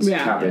cabins,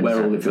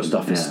 where all of your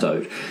stuff is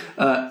stowed.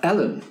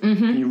 Ellen,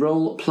 can you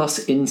roll plus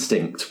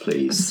instinct,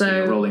 please? So-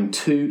 you're rolling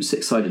 2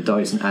 six-sided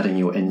dice and adding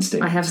your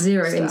instinct. I have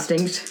 0 stat.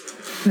 instinct.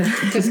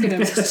 Just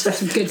gonna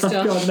some good stuff.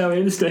 God, no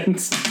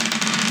instincts.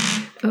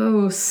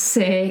 Oh,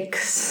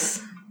 6.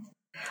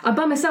 I'm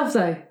by myself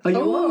though. Oh,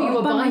 you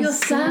are by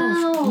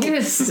yourself.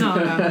 Yes.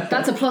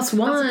 That's a +1.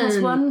 That's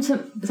a +1.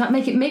 Does that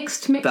make it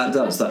mixed? That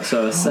does that.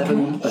 So a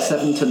 7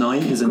 to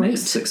 9 is a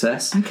mixed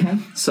success. Okay.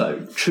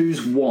 So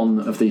choose one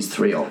of these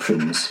 3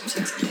 options.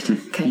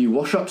 Okay. You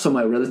wash up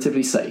somewhere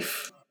relatively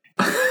safe.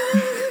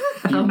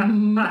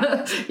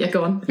 Yeah,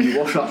 go on. You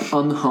wash up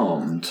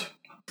unharmed.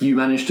 You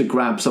managed to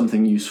grab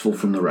something useful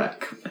from the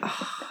wreck.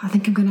 I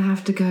think I'm going to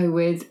have to go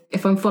with,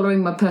 if I'm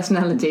following my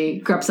personality,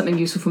 grab something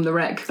useful from the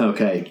wreck.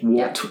 Okay,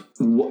 what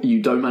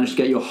you don't manage to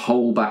get your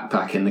whole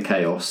backpack in the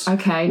chaos.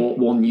 Okay. What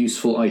one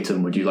useful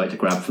item would you like to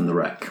grab from the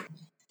wreck?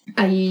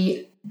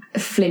 A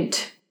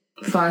flint,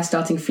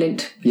 fire-starting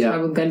flint. Yeah.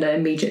 So I'm going to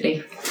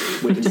immediately.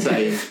 We can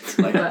say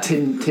like a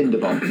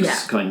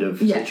tinderbox kind of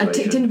situation. A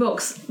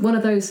tinderbox, one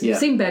of those. Yeah.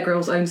 Sing Bear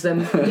Grylls owns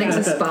them.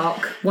 Laser Spark,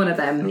 one of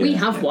them. We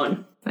have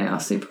one. They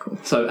are super cool.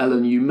 So,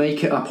 Ellen, you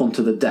make it up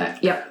onto the deck.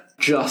 Yep.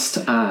 Just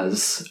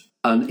as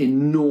an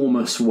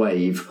enormous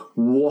wave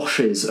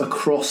washes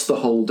across the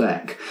whole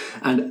deck,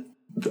 and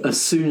as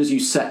soon as you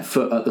set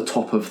foot at the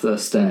top of the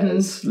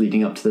stairs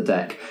leading up to the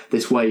deck,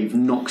 this wave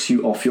knocks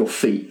you off your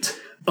feet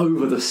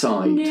over the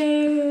side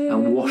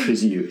and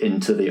washes you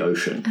into the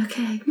ocean.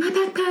 Okay, my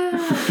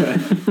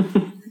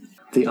backpack.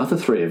 The other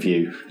three of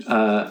you,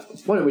 why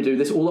don't we do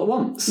this all at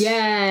once?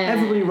 Yeah.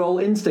 Everybody roll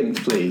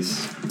instinct, please.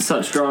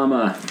 Such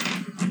drama.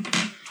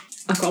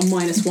 I've got a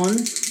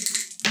 -1.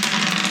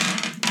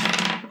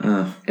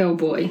 Oh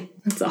boy,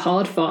 that's a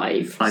hard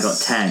 5. I got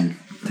 10.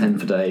 10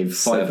 for Dave,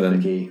 5 for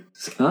 7. Vicky.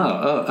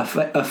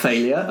 A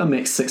failure, a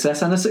mixed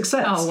success, and a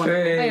success. Oh, wow.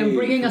 I am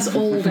bringing us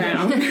all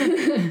down.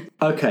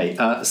 Okay,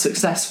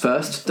 success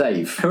first,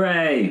 Dave.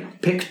 Hooray!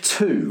 Pick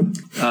 2.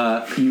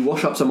 You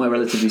wash up somewhere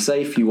relatively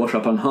safe, you wash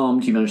up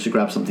unharmed, you manage to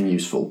grab something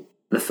useful.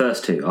 The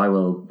first 2, I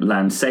will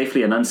land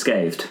safely and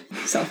unscathed.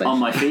 Selfish. On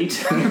my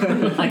feet,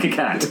 like a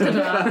cat.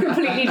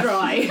 Completely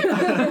dry.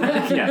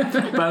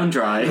 Yeah, bone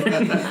dry.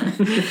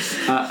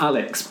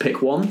 Alex,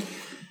 pick 1.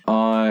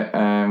 I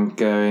am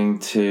going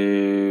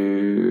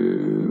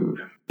to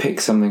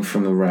pick something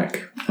from the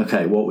wreck.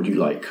 Okay, what would you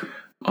like?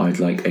 I'd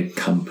like a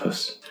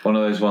compass. One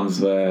of those ones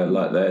where,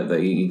 like,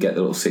 that you get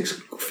the little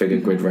 6-figure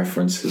grid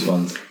references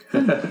ones.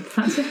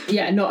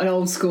 Yeah, not an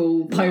old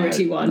school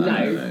piratey one.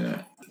 No.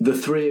 The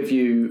three of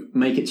you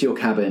make it to your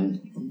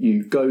cabin.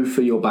 You go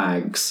for your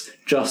bags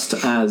just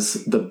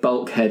as the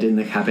bulkhead in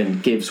the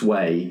cabin gives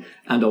way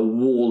and a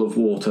wall of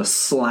water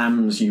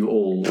slams you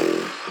all.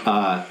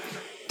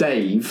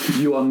 Dave,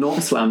 you are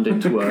not slammed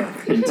into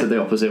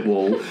the opposite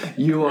wall.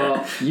 You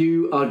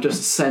are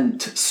just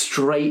sent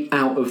straight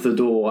out of the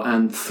door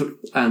and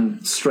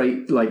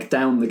straight like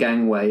down the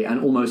gangway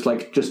and almost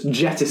like just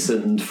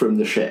jettisoned from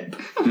the ship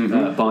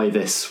by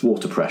this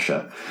water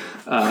pressure.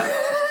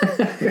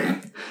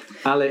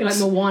 Alex, Like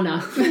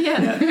Moana.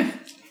 Yeah.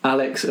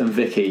 Alex and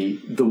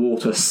Vicky, the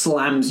water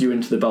slams you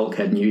into the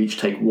bulkhead and you each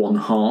take 1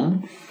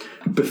 harm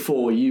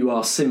before you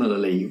are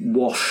similarly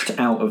washed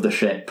out of the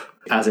ship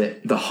as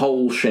the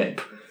whole ship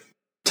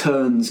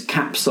turns,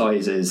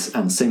 capsizes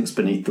and sinks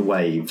beneath the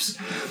waves.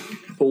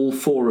 All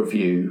 4 of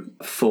you,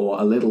 for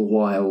a little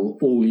while,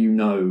 all you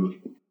know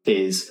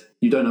is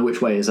you don't know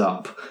which way is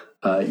up.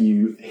 All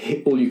you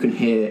can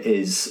hear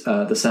is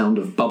the sound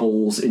of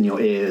bubbles in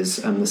your ears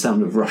and the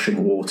sound of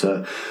rushing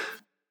water.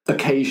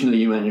 Occasionally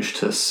you manage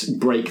to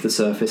break the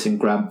surface and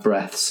grab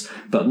breaths,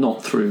 but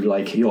not through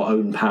like your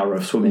own power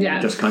of swimming,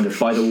 just kind of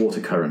by the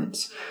water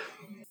currents.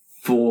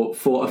 For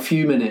a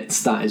few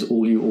minutes, that is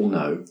all you all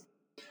know.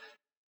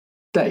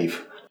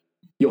 Dave,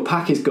 your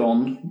pack is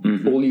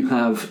gone. All you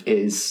have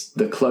is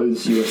the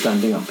clothes you were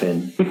standing up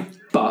in,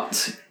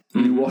 but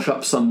you wash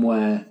up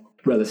somewhere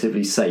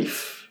relatively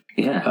safe.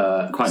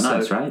 Yeah, quite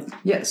nice, right?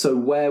 Yeah, so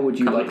where would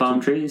you Couple like of palm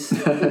trees.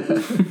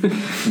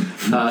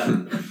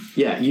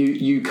 Yeah,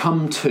 you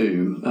come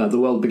to, the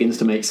world begins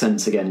to make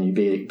sense again. You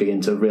begin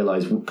to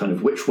realise kind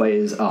of which way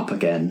is up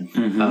again.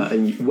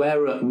 And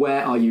where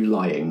are you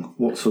lying?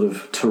 What sort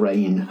of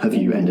terrain have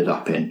you ended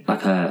up in?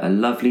 Like a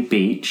lovely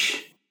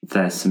beach.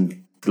 There's some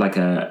like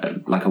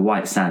a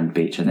white sand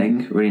beach, I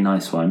think. Really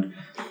nice one.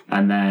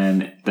 And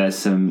then there's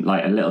some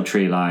like a little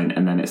tree line,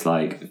 and then it's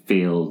like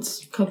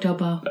fields Cocktail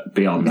bar.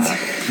 beyond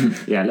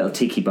that. Yeah, a little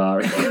tiki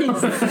bar.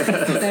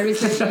 There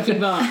is no tiki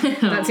bar.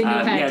 That's in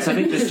your head. Yeah, so I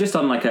think it's just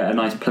on like a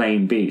nice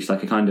plain beach,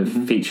 like a kind of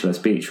featureless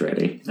beach,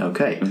 really,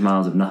 Okay. with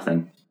miles of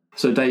nothing.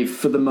 So, Dave,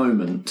 for the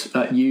moment,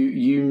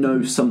 you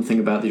know something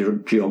about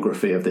the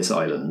geography of this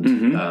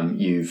island.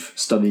 You've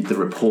studied the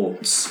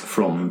reports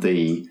from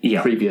the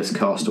previous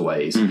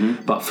castaways,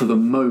 but for the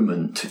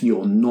moment,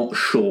 you're not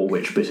sure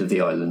which bit of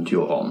the island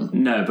you're on.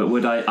 No,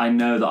 but I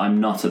know that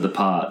I'm not at the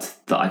part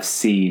that I've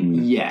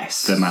seen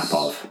Yes. the map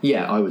of.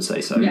 Yeah, I would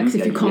say so. Yeah, because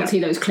if you can't yeah. see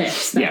those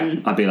cliffs, then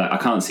Yeah, I'd be like, I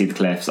can't see the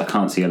cliffs, I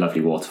can't see a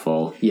lovely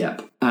waterfall.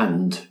 Yep.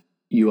 And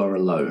you are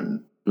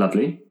alone.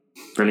 Lovely.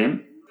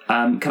 Brilliant.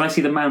 Can I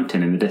see the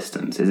mountain in the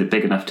distance? Is it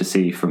big enough to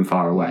see from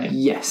far away?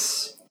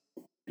 Yes.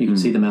 You can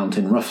see the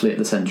mountain roughly at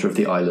the centre of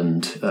the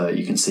island.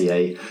 You can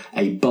see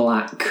a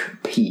black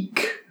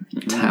peak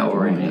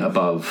towering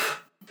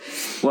above.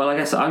 Well, I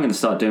guess I'm going to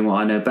start doing what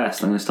I know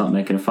best. I'm going to start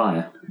making a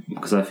fire.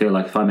 Because I feel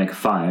like if I make a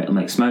fire, it'll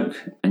make smoke,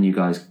 and you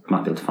guys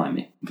might be able to find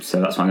me. So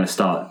that's what I'm going to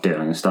start doing.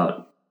 I'm going to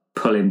start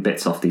pulling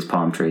bits off these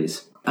palm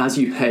trees. As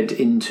you head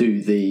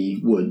into the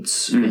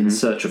woods in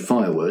search of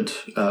firewood,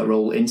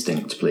 roll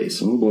instinct,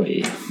 please. Oh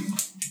boy.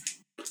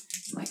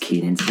 My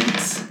keen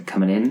instincts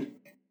coming in.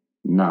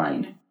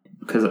 9.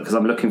 because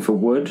I'm looking for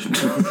wood.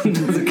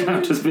 Does it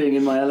count as being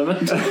in my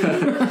element?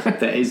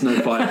 There is no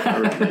fire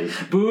currently.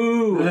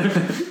 Boo!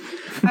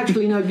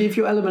 Actually, no. If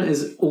your element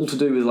is all to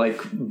do with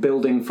like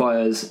building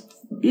fires,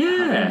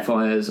 Yeah.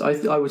 fires,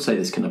 I would say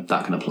that can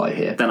apply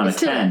here. Then I'm a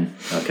 10.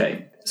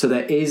 Okay, so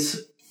there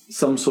is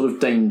some sort of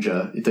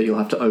danger that you'll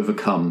have to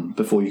overcome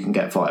before you can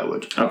get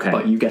firewood. Okay.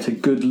 But you get a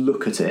good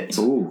look at it,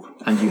 Ooh.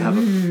 and you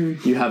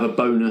have a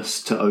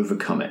bonus to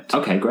overcome it.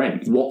 Okay,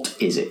 great. What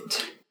is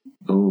it?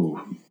 Ooh.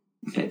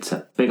 It's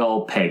a big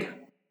old pig.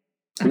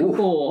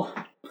 Boar.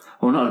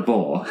 Well, not a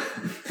boar.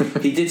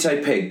 He did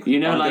say pig. You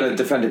know, I'm like going to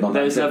defend him on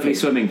those that. lovely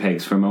swimming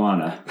pigs from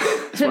Moana.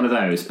 It's one of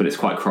those, but it's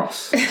quite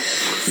cross.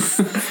 It's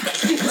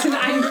an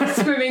angry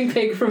swimming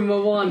pig from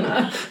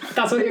Moana.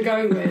 That's what you're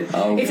going with.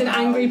 Oh, It's an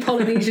angry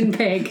Polynesian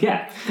pig.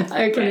 Yeah.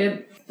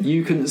 Okay.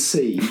 You can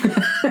see.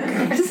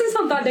 This is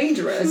not that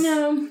dangerous.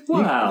 No.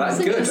 Wow. That's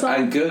good,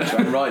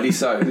 and rightly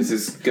so. This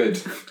is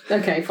good.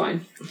 Okay,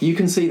 fine. You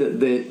can see that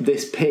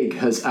this pig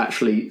has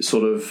actually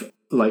sort of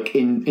like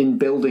in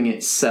building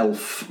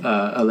itself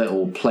a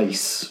little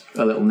place,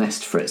 a little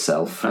nest for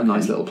itself, a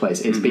nice little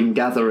place. It's been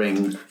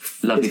gathering.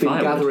 Lovely It's been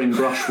firewood. gathering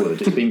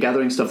brushwood. It's been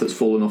gathering stuff that's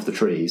fallen off the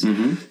trees.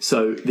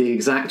 So the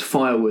exact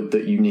firewood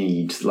that you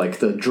need, like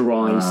the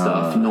dry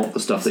stuff, not the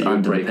stuff that you would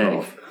under the break pig.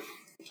 off.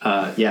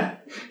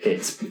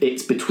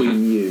 It's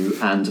between you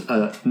and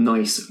a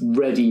nice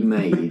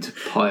ready-made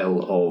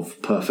pile of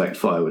perfect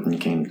firewood and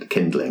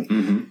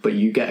kindling. But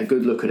you get a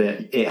good look at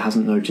it. It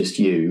hasn't noticed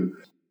you.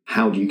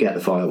 How do you get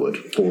the firewood,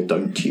 or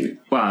don't you?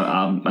 Well,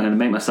 I'm going to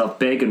make myself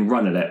big and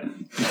run at it.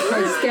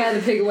 Try to scare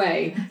the pig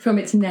away. From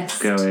its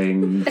nest.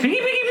 Going, piggy,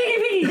 piggy,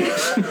 piggy,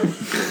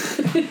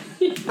 piggy.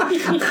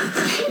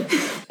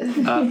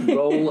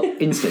 Roll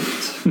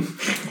instinct.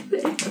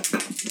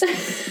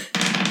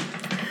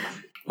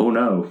 Oh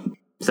no.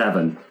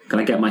 7. Can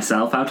I get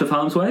myself out of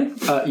harm's way?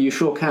 You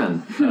sure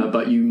can,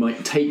 but you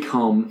might take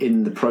harm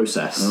in the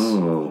process.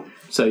 Oh.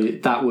 So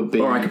that would be.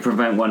 Or I could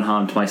prevent one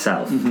harm to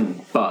myself.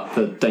 But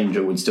the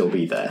danger would still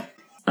be there.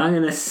 I'm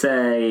going to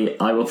say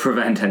I will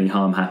prevent any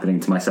harm happening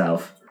to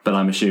myself, but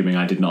I'm assuming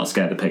I did not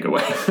scare the pig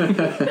away.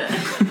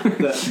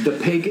 The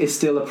pig is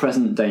still a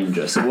present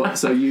danger. So what?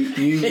 So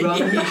you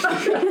run.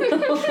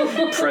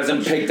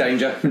 Present pig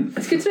danger.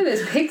 It's good to know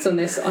there's pigs on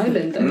this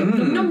island, though.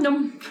 Nom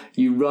nom.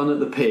 You run at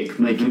the pig,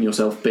 making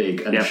yourself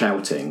big and Yep.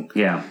 shouting.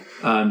 Yeah.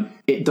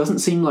 It doesn't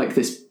seem like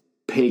this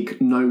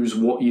pig knows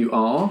what you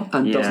are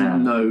and Yeah.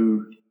 doesn't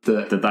know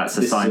that That's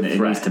a this is sign that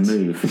it needs to threat.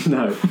 move.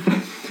 No.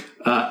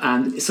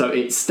 And so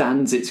it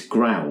stands its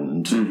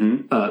ground,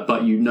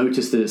 but you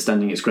notice that it's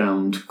standing its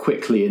ground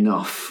quickly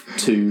enough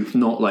to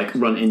not like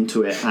run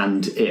into it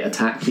and it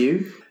attack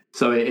you.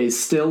 So it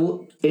is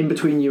still in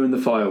between you and the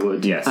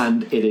firewood, Yes.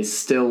 and it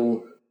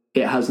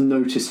has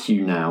noticed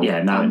you now.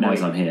 Yeah, now and it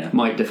knows might- I'm here.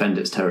 Might defend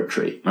its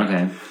territory.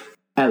 Okay.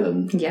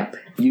 Ellen, Yep.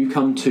 you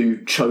come to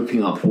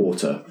choking up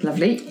water.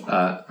 Lovely.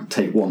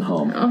 Take 1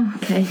 harm. Oh,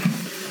 okay.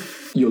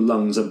 Your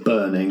lungs are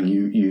burning.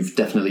 You've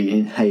definitely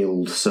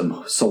inhaled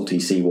some salty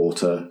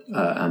seawater,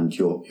 and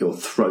your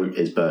throat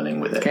is burning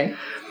with it. Okay.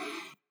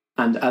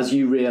 And as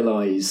you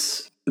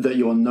realise that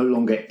you're no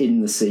longer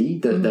in the sea,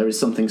 that there is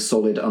something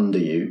solid under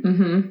you,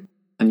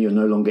 and you're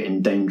no longer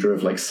in danger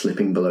of like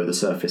slipping below the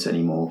surface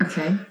anymore,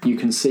 Okay. you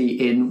can see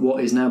in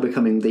what is now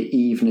becoming the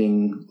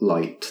evening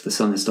light. The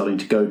sun is starting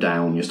to go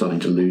down. You're starting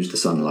to lose the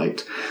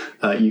sunlight.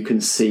 You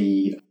can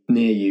see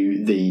near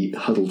you the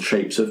huddled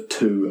shapes of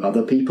 2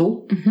 other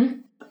people.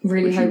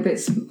 Really hope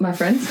it's my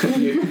friends.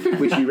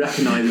 Which you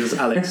recognise as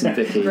Alex and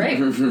Vicky. Great.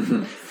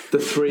 The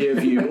 3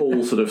 of you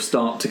all sort of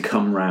start to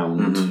come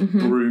round,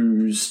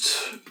 bruised,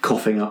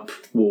 coughing up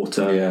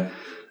water. Yeah.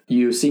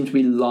 You seem to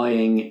be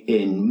lying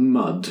in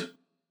mud,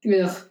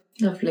 Ugh.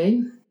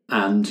 Lovely.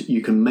 and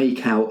you can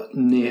make out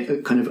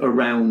near, kind of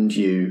around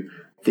you,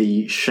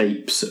 the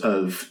shapes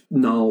of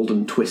gnarled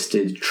and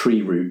twisted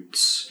tree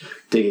roots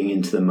digging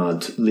into the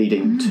mud,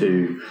 leading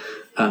to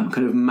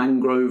kind of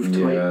mangrove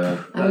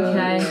type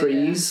Okay.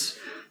 trees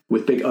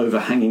with big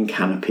overhanging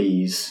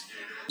canopies.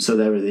 So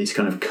there are these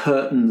kind of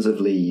curtains of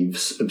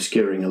leaves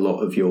obscuring a lot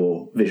of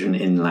your vision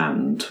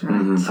inland.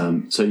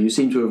 So you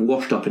seem to have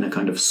washed up in a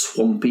kind of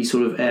swampy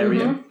sort of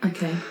area.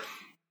 Okay.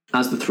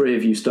 As the 3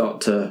 of you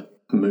start to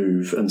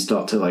move and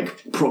start to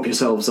like prop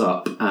yourselves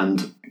up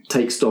and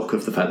take stock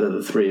of the fact that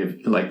the 3 of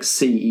like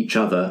see each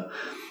other,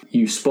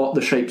 you spot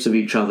the shapes of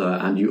each other,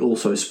 and you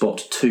also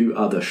spot 2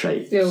 other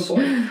shapes. Oh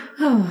boy.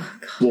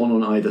 One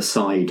on either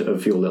side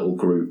of your little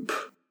group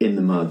in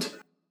the mud.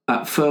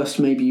 At first,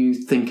 maybe you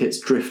think it's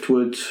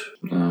driftwood,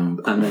 and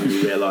then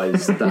you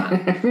realise that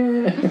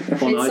on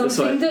It's either something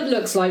side, that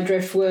looks like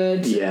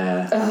driftwood.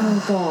 yeah,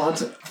 Oh,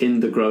 God. in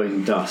the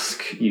growing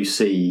dusk, you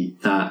see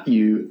that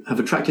you have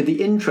attracted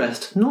the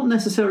interest, not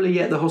necessarily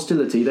yet the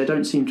hostility. They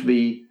don't seem to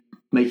be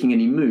making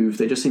any move,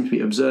 they just seem to be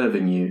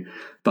observing you.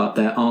 But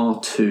there are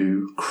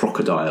 2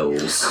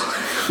 crocodiles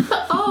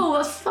Oh,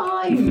 that's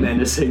fine.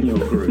 menacing your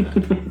group.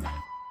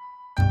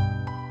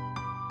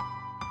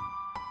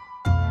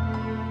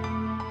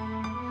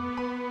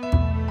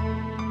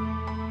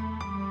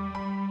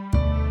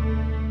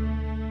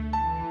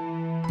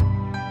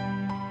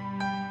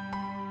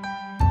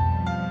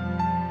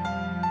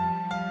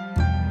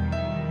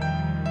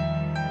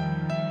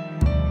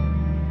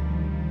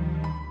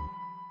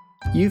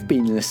 You've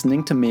been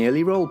listening to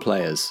Merely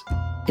Roleplayers.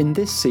 In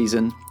this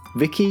season,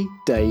 Vicky,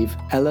 Dave,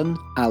 Ellen,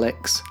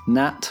 Alex,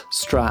 Nat,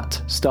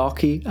 Strat,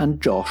 Starkey and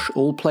Josh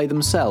all play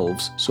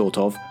themselves, sort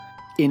of,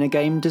 in a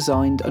game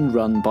designed and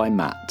run by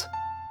Matt.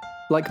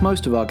 Like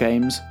most of our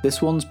games,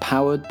 this one's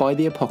powered by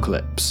the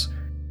Apocalypse.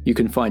 You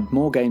can find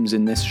more games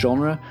in this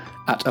genre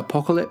at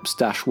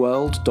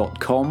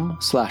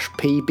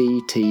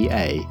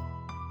apocalypse-world.com/pbta.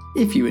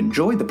 If you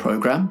enjoy the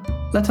programme,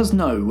 let us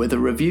know with a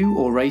review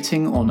or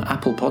rating on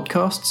Apple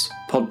Podcasts,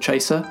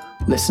 Podchaser,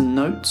 Listen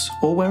Notes,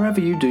 or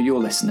wherever you do your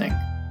listening.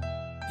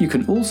 You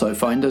can also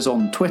find us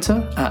on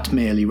Twitter at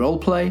Merely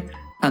Roleplay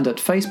and at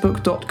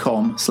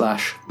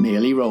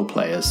facebook.com/Merely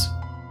Roleplayers.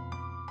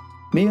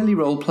 Merely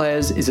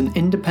Roleplayers is an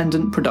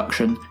independent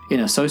production in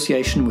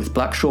association with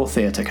Blackshaw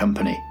Theatre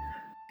Company.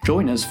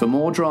 Join us for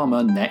more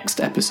drama next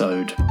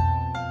episode.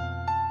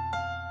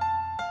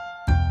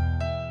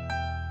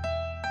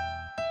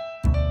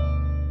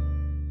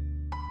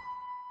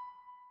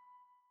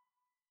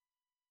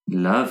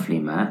 Lovely,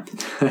 Matt.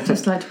 I'd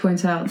just like to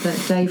point out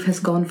that Dave has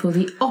gone for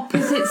the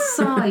opposite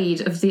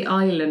side of the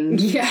island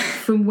Yeah.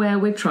 from where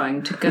we're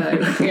trying to go.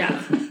 Yeah.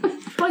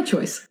 By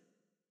choice.